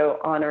also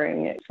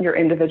honoring your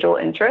individual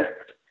interests.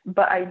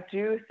 But I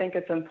do think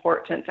it's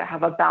important to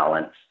have a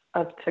balance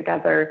of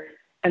together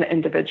and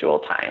individual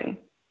time.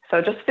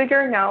 So just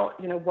figuring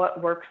out,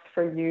 what works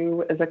for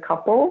you as a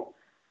couple,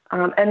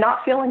 and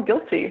not feeling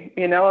guilty.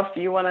 If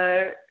you want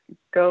to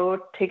go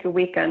take a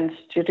weekend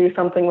to do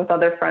something with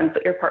other friends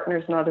that your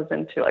partner's not as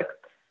into,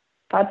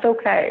 that's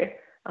okay.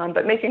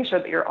 But making sure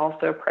that you're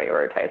also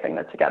prioritizing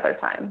the together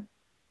time.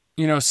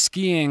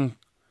 Skiing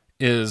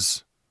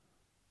is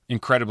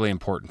incredibly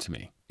important to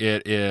me.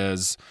 It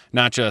is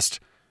not just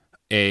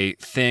a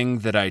thing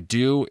that I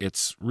do,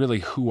 it's really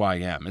who I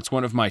am. It's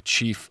one of my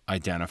chief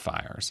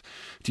identifiers.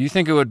 Do you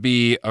think it would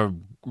be a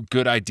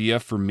good idea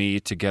for me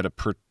to get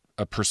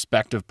a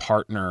prospective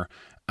partner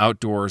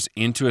outdoors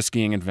into a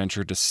skiing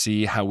adventure to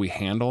see how we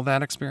handle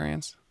that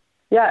experience?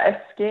 Yeah,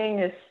 if skiing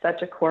is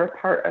such a core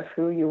part of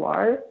who you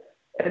are,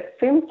 it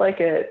seems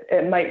like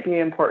it might be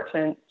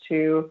important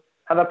to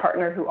have a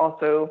partner who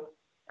also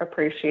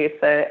appreciates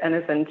it and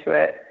is into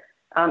it.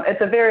 At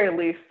the very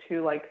least,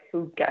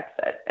 who gets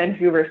it and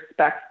who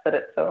respects that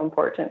it's so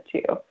important to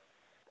you.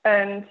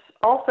 And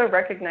also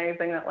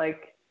recognizing that,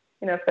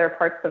 if there are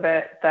parts of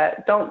it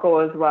that don't go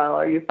as well,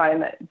 or you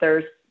find that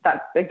there's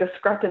that big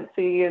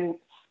discrepancy in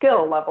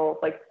skill levels,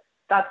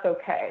 that's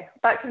okay.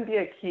 That can be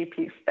a key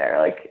piece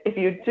there. If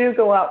you do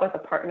go out with a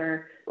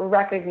partner,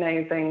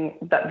 recognizing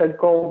that the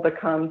goal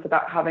becomes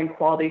about having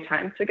quality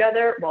time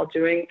together while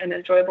doing an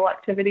enjoyable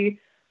activity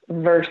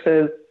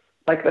versus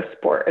the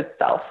sport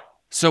itself.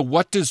 So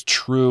what does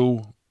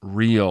true,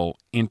 real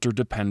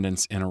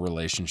interdependence in a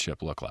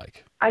relationship look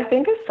like? I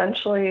think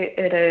essentially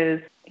it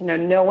is,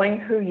 knowing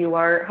who you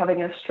are,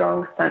 having a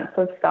strong sense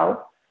of self,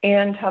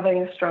 and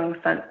having a strong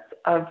sense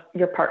of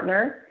your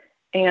partner,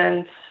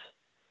 and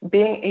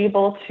being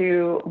able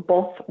to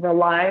both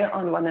rely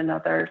on one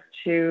another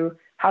to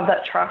have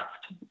that trust.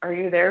 Are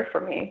you there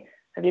for me?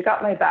 Have you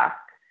got my back?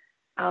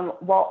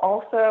 While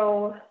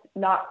also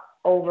not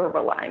over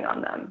relying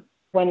on them.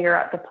 When you're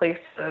at the place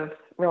of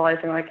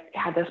realizing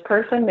this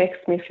person makes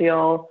me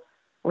feel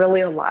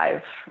really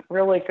alive,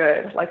 really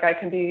good. I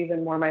can be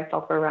even more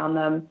myself around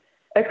them.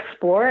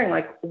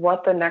 Exploring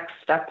what the next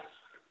steps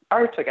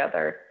are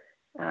together.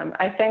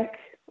 I think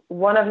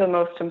one of the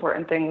most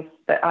important things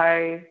that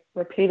I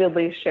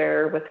repeatedly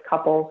share with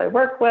couples I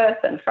work with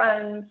and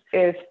friends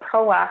is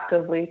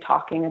proactively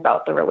talking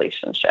about the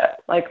relationship,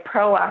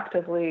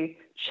 proactively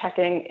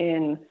checking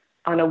in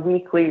on a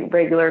weekly,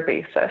 regular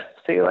basis.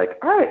 So you're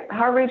all right,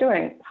 how are we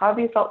doing? How have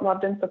you felt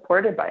loved and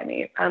supported by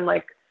me? And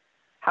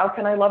how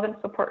can I love and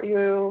support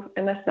you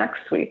in this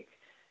next week?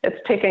 It's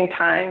taking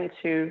time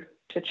to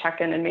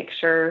check in and make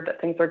sure that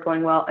things are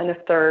going well. And if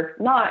they're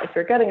not, if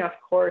you're getting off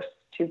course,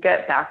 to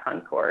get back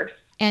on course.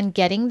 And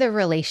getting the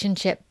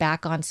relationship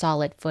back on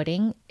solid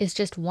footing is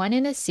just one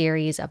in a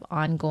series of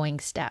ongoing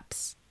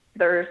steps.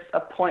 There's a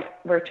point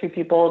where two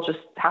people just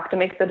have to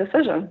make the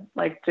decision.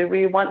 Do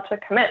we want to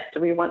commit? Do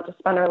we want to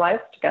spend our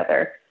lives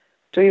together?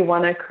 Do we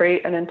want to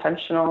create an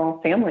intentional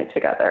family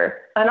together?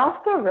 And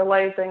also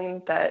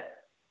realizing that,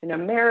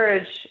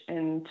 marriage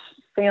and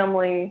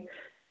family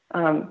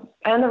and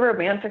the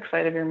romantic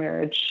side of your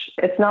marriage,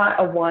 it's not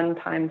a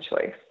one-time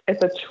choice.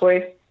 It's a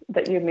choice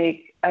that you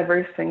make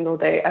every single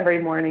day,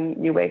 every morning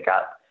you wake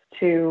up,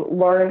 to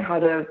learn how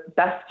to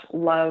best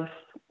love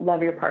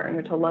your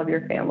partner, to love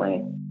your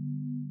family.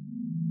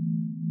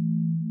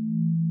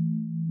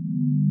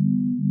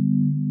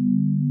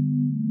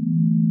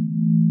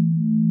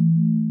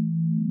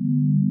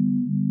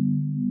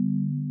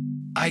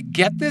 I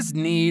get this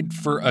need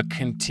for a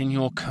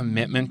continual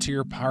commitment to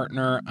your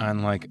partner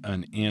on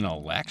an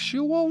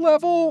intellectual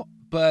level,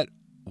 but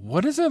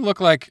what does it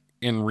look like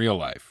in real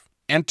life?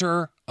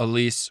 Enter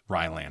Elyse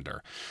Rylander.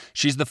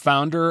 She's the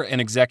founder and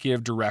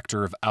executive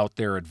director of Out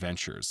There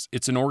Adventures.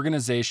 It's an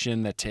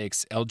organization that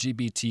takes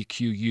LGBTQ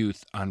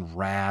youth on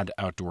rad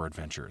outdoor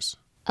adventures.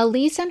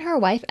 Elyse and her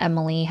wife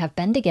Emily have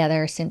been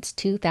together since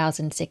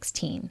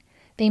 2016.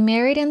 They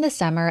married in the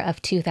summer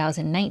of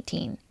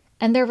 2019.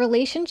 And their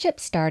relationship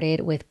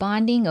started with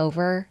bonding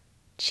over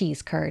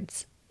cheese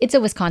curds. It's a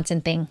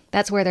Wisconsin thing.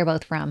 That's where they're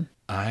both from.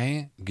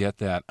 I get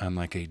that on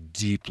a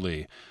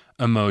deeply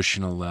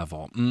emotional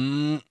level.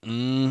 I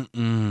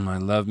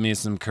love me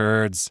some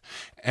curds.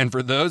 And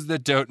for those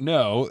that don't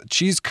know,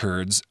 cheese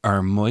curds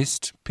are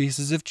moist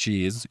pieces of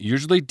cheese,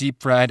 usually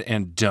deep fried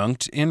and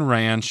dunked in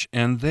ranch,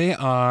 and they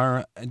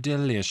are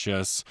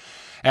delicious.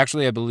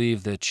 Actually, I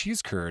believe the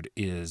cheese curd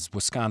is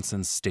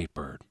Wisconsin's state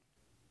bird.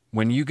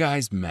 When you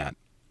guys met,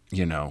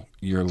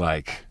 you're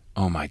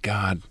oh my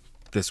God,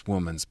 this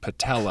woman's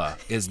patella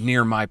is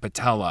near my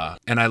patella,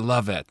 and I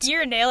love it.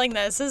 You're nailing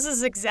this. This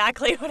is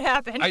exactly what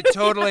happened. I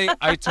totally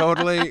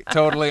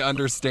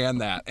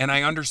understand that. And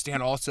I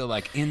understand also,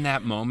 like, in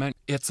that moment,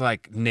 it's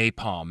like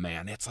napalm,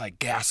 man. It's like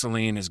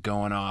gasoline is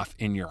going off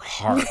in your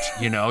heart.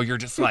 You know, you're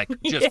just like,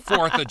 just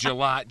 4th of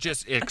July,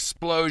 just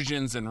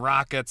explosions and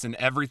rockets and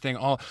everything.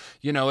 All,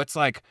 you know, it's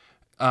like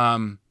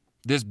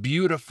this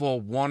beautiful,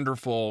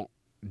 wonderful,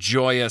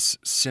 joyous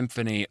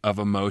symphony of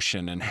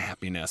emotion and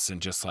happiness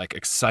and just like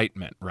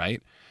excitement,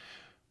 right?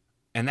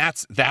 And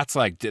that's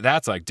like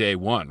day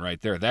one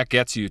right there. That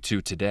gets you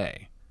to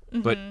today.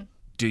 Mm-hmm. But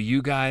do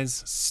you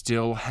guys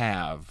still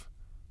have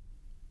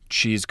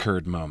cheese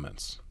curd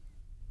moments?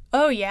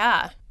 Oh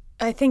yeah,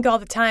 I think all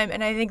the time.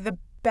 And I think the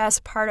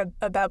best part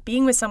about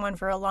being with someone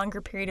for a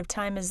longer period of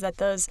time is that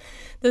those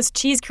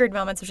cheese curd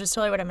moments, which is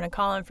totally what I'm going to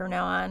call them from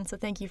now on. So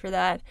thank you for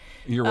that.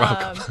 You're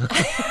welcome.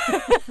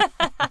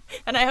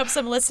 And I hope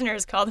some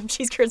listeners call them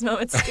cheese curds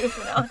moments too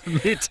from now on.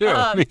 Me too.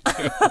 Me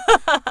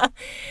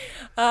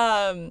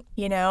too.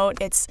 You know,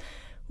 it's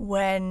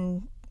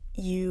when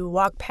you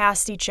walk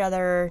past each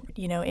other,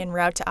 you know, en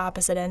route to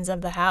opposite ends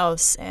of the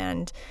house,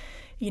 and,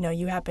 you know,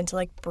 you happen to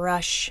like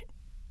brush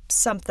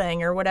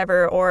something or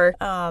whatever, or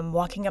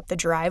walking up the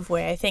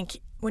driveway. I think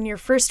when you're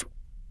first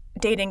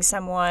dating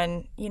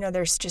someone, you know,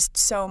 there's just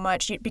so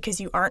much, because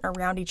you aren't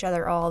around each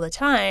other all the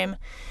time.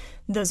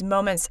 Those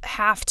moments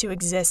have to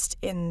exist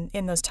in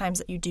those times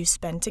that you do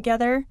spend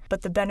together.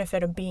 But the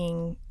benefit of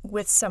being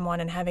with someone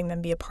and having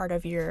them be a part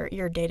of your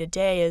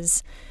day-to-day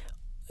is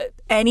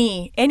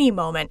any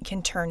moment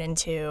can turn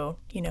into,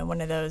 you know, one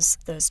of those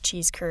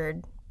cheese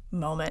curd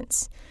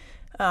moments.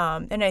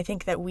 And I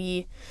think that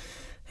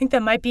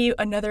that might be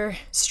another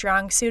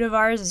strong suit of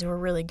ours, is we're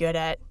really good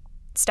at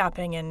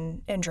stopping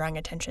and drawing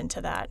attention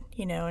to that,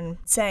 you know, and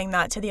saying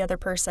that to the other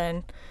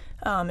person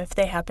if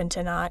they happen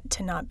to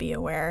not be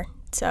aware.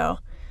 So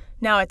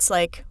now it's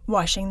like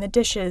washing the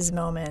dishes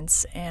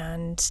moments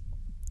and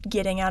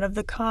getting out of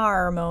the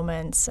car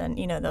moments and,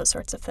 you know, those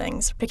sorts of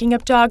things. Picking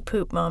up dog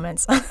poop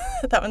moments.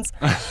 That one's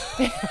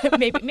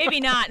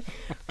maybe not.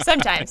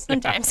 Sometimes.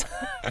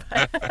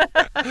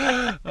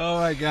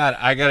 Oh my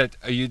God.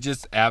 You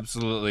just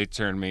absolutely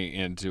turned me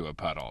into a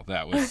puddle.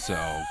 That was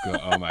so good.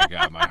 Oh my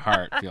God. My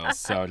heart feels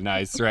so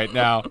nice right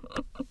now.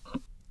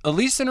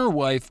 Elyse and her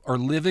wife are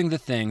living the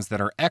things that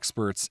our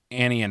experts,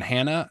 Annie and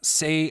Hannah,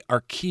 say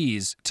are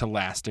keys to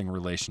lasting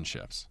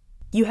relationships.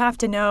 You have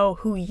to know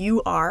who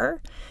you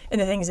are and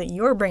the things that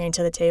you're bringing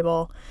to the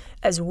table,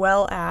 as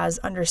well as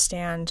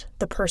understand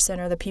the person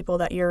or the people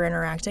that you're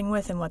interacting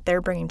with and what they're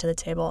bringing to the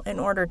table in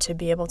order to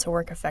be able to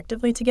work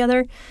effectively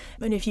together.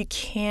 And if you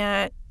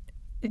can't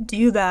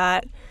do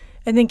that,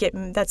 I think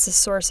that's the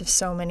source of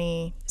so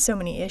many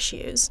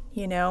issues,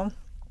 you know?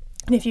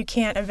 And if you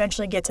can't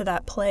eventually get to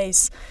that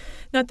place,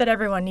 not that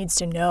everyone needs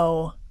to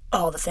know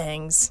all the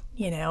things,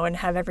 you know, and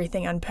have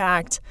everything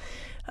unpacked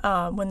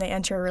when they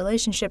enter a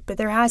relationship, but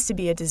there has to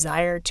be a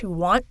desire to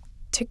want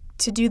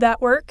to do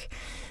that work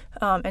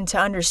and to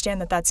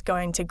understand that that's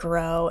going to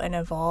grow and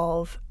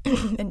evolve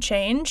and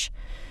change.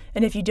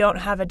 And if you don't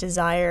have a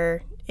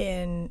desire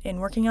in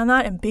working on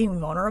that and being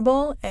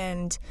vulnerable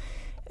and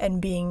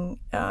being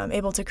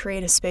able to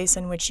create a space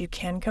in which you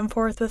can come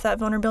forth with that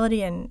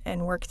vulnerability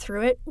and work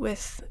through it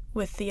with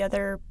the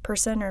other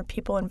person or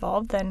people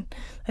involved, then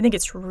I think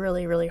it's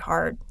really, really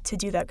hard to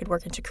do that good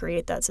work and to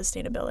create that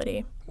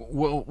sustainability.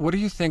 Well, what do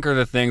you think are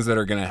the things that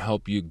are going to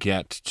help you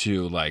get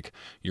to like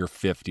your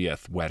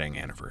 50th wedding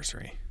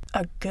anniversary?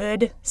 A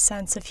good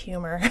sense of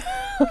humor.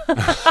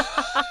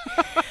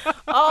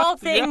 All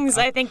things,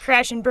 I think,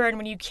 crash and burn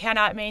when you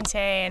cannot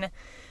maintain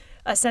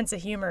a sense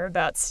of humor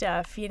about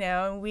stuff, you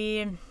know.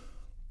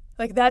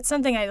 That's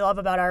something I love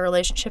about our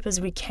relationship, is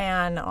we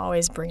can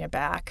always bring it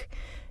back,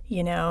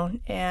 you know.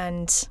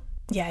 And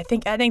yeah, I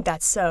think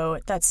that's so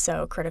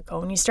critical.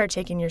 When you start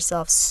taking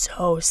yourself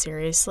so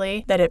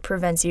seriously that it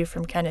prevents you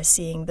from kind of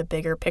seeing the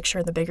bigger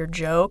picture, the bigger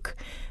joke,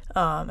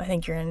 I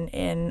think you're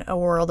in a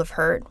world of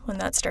hurt when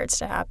that starts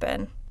to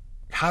happen.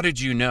 How did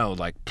you know,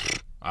 like,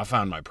 I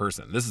found my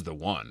person, this is the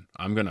one,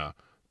 I'm gonna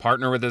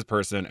partner with this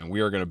person and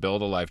we are gonna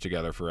build a life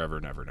together forever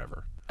and ever and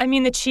ever? I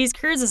mean, the cheese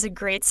curds is a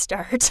great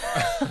start.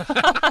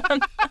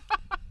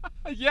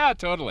 Yeah,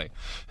 totally.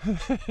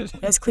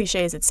 As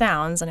cliche as it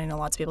sounds, and I know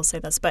lots of people say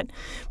this, but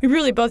we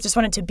really both just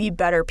wanted to be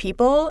better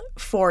people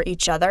for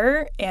each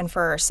other and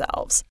for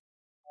ourselves.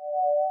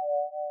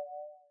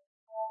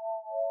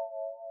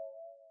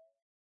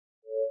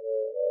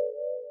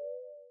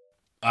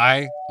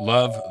 I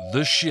love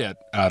the shit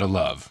out of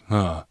love.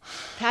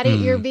 Patty,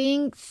 you're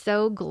being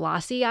so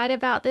glossy-eyed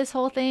about this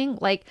whole thing.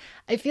 Like,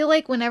 I feel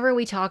like whenever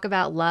we talk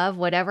about love,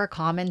 whatever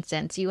common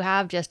sense you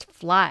have just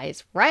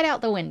flies right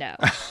out the window.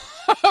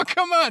 Oh,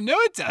 come on. No,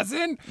 it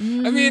doesn't.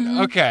 I mean,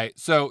 okay,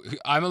 so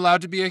I'm allowed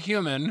to be a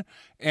human,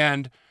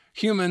 and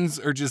humans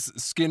are just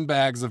skin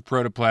bags of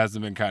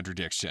protoplasm and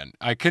contradiction.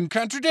 I can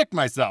contradict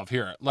myself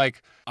here.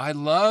 Like, I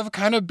love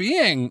kind of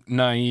being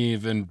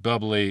naive and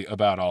bubbly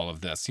about all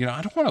of this.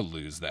 I don't want to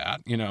lose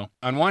that,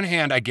 On one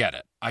hand, I get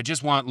it. I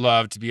just want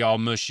love to be all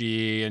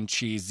mushy and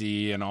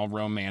cheesy and all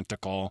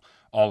romantical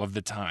all of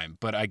the time.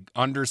 But I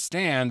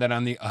understand that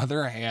on the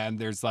other hand,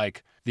 there's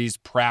like these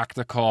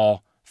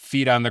practical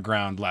feet on the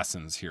ground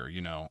lessons here,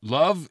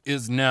 Love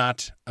is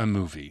not a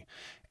movie.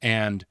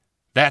 And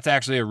that's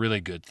actually a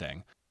really good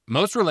thing.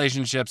 Most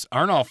relationships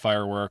aren't all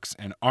fireworks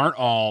and aren't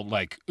all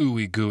like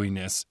ooey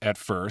gooeyness at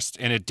first.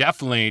 And it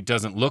definitely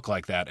doesn't look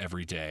like that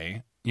every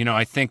day.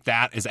 I think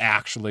that is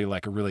actually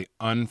like a really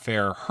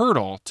unfair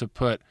hurdle to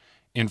put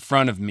in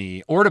front of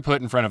me, or to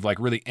put in front of like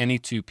really any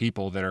two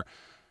people that are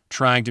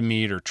trying to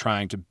meet or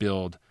trying to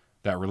build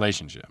that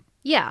relationship.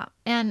 Yeah,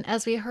 and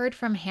as we heard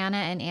from Hannah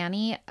and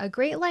Annie, a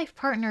great life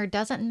partner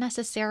doesn't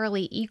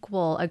necessarily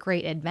equal a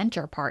great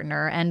adventure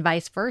partner and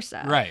vice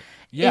versa. Right.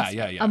 Yeah,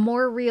 it's a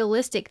more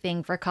realistic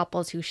thing for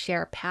couples who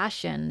share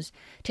passions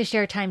to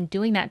share time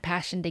doing that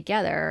passion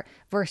together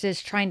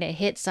versus trying to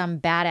hit some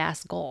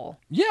badass goal.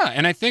 Yeah,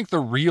 and I think the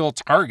real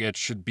target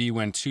should be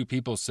when two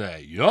people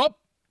say, yup,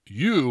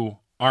 you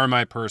are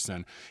my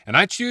person, and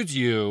I choose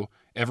you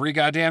every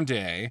goddamn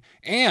day,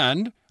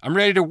 and I'm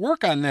ready to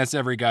work on this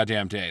every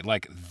goddamn day.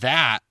 Like,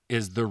 that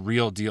is the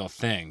real deal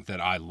thing that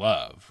I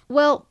love.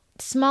 Well,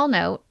 small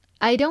note,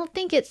 I don't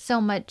think it's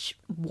so much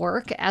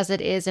work as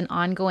it is an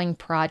ongoing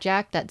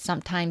project that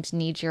sometimes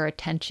needs your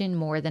attention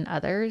more than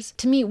others.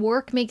 To me,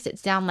 work makes it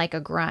sound like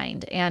a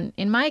grind, and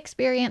in my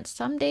experience,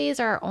 some days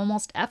are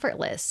almost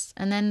effortless,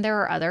 and then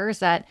there are others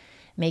that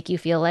make you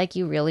feel like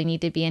you really need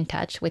to be in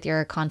touch with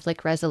your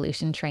conflict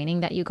resolution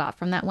training that you got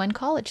from that one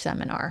college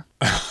seminar.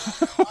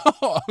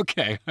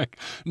 Okay.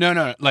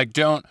 No. Like,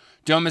 don't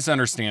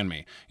misunderstand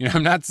me.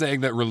 I'm not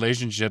saying that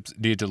relationships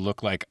need to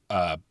look like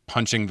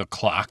punching the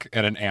clock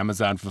at an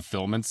Amazon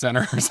fulfillment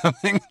center or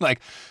something.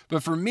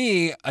 But for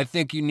me, I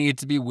think you need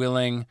to be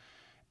willing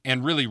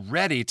and really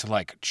ready to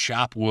like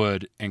chop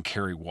wood and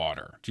carry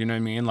water. Do you know what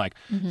I mean? Like,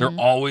 There are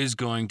always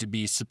going to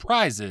be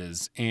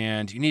surprises,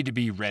 and you need to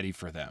be ready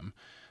for them.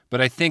 But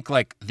I think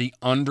like the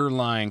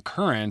underlying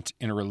current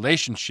in a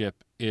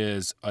relationship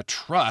is a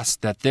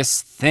trust that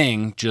this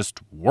thing just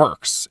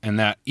works and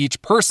that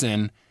each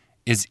person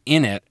is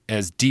in it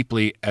as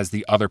deeply as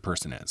the other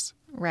person is.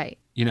 Right.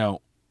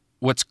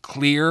 What's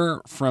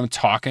clear from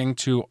talking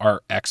to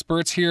our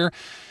experts here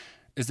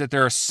is that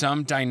there are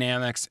some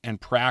dynamics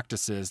and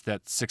practices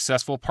that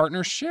successful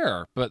partners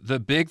share. But the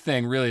big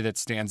thing really that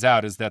stands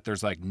out is that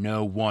there's like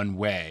no one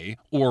way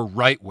or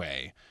right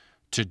way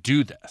to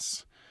do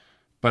this.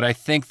 But I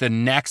think the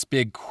next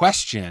big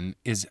question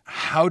is,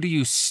 how do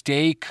you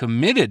stay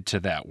committed to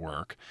that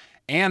work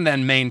and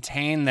then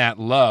maintain that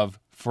love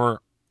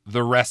for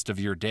the rest of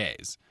your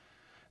days?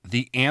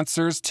 The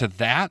answers to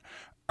that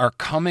are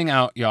coming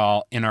out,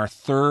 y'all, in our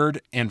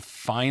third and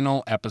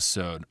final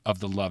episode of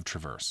the Love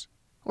Traverse.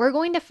 We're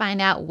going to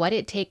find out what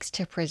it takes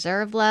to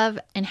preserve love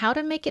and how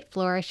to make it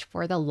flourish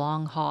for the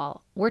long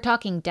haul. We're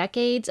talking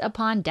decades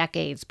upon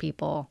decades,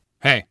 people.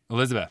 Hey,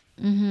 Elizabeth.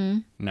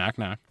 Mm-hmm. Knock,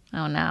 knock.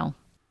 Oh, no.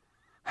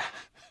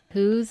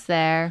 Who's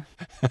there?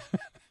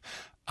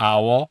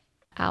 Owl.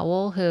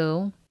 Owl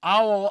who?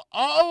 I will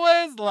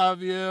always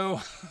love you.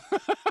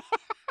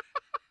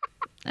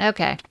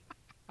 Okay.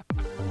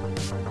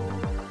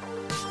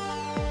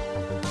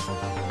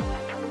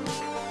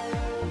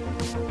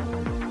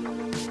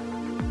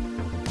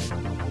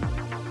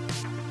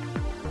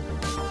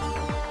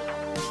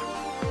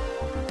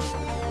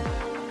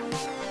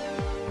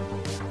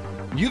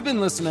 You've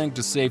been listening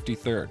to Safety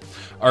Third.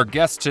 Our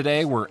guests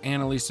today were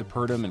Annalissa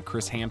Purdum and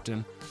Kris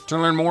Hampton. To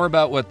learn more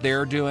about what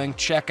they're doing,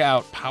 check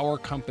out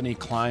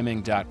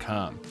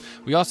powercompanyclimbing.com.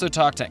 We also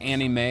talked to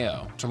Annie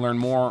Mayo. To learn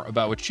more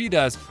about what she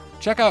does,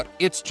 check out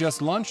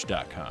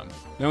itsjustlunch.com.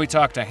 Then we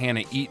talked to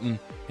Hannah Eaton,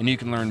 and you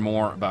can learn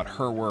more about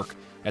her work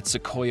at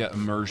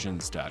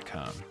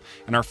sequoiaimmersions.com.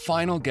 And our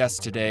final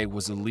guest today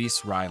was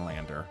Elyse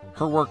Rylander.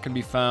 Her work can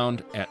be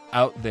found at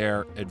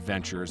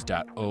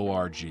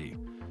outthereadventures.org.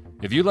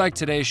 If you like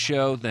today's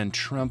show, then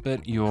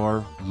trumpet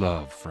your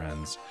love,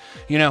 friends.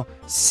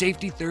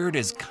 Safety Third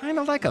is kind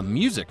of like a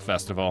music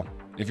festival.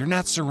 If you're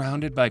not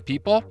surrounded by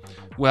people,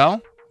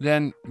 well,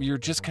 then you're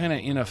just kind of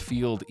in a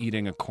field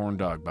eating a corn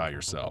dog by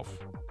yourself.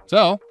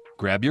 So,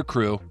 grab your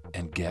crew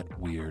and get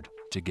weird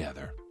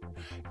together.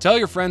 Tell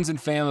your friends and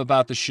fam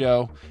about the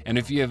show, and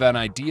if you have an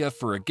idea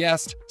for a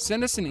guest,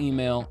 send us an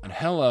email at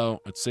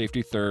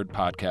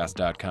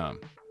hello@safetythirdpodcast.com.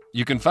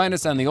 You can find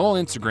us on the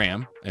old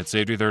Instagram at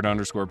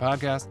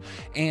safetythird_podcast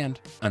and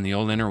on the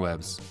old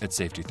interwebs at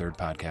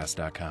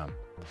safetythirdpodcast.com.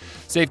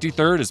 Safety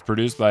Third is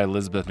produced by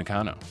Elizabeth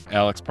Nakano.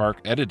 Alex Park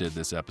edited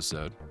this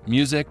episode.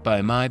 Music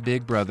by my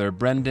big brother,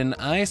 Brendan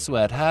I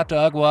Sweat Hot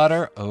Dog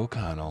Water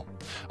O'Connell.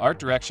 Art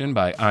direction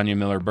by Anya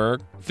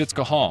Miller-Berg. Fitz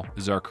Cahal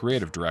is our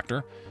creative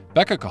director.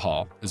 Becca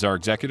Cahal is our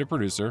executive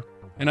producer.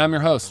 And I'm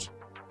your host,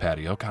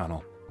 Patty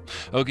O'Connell.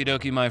 Okie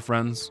dokie, my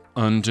friends.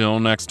 Until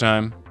next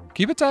time,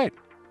 keep it tight.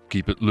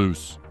 Keep it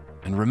loose.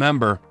 And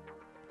remember,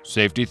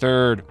 Safety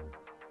third.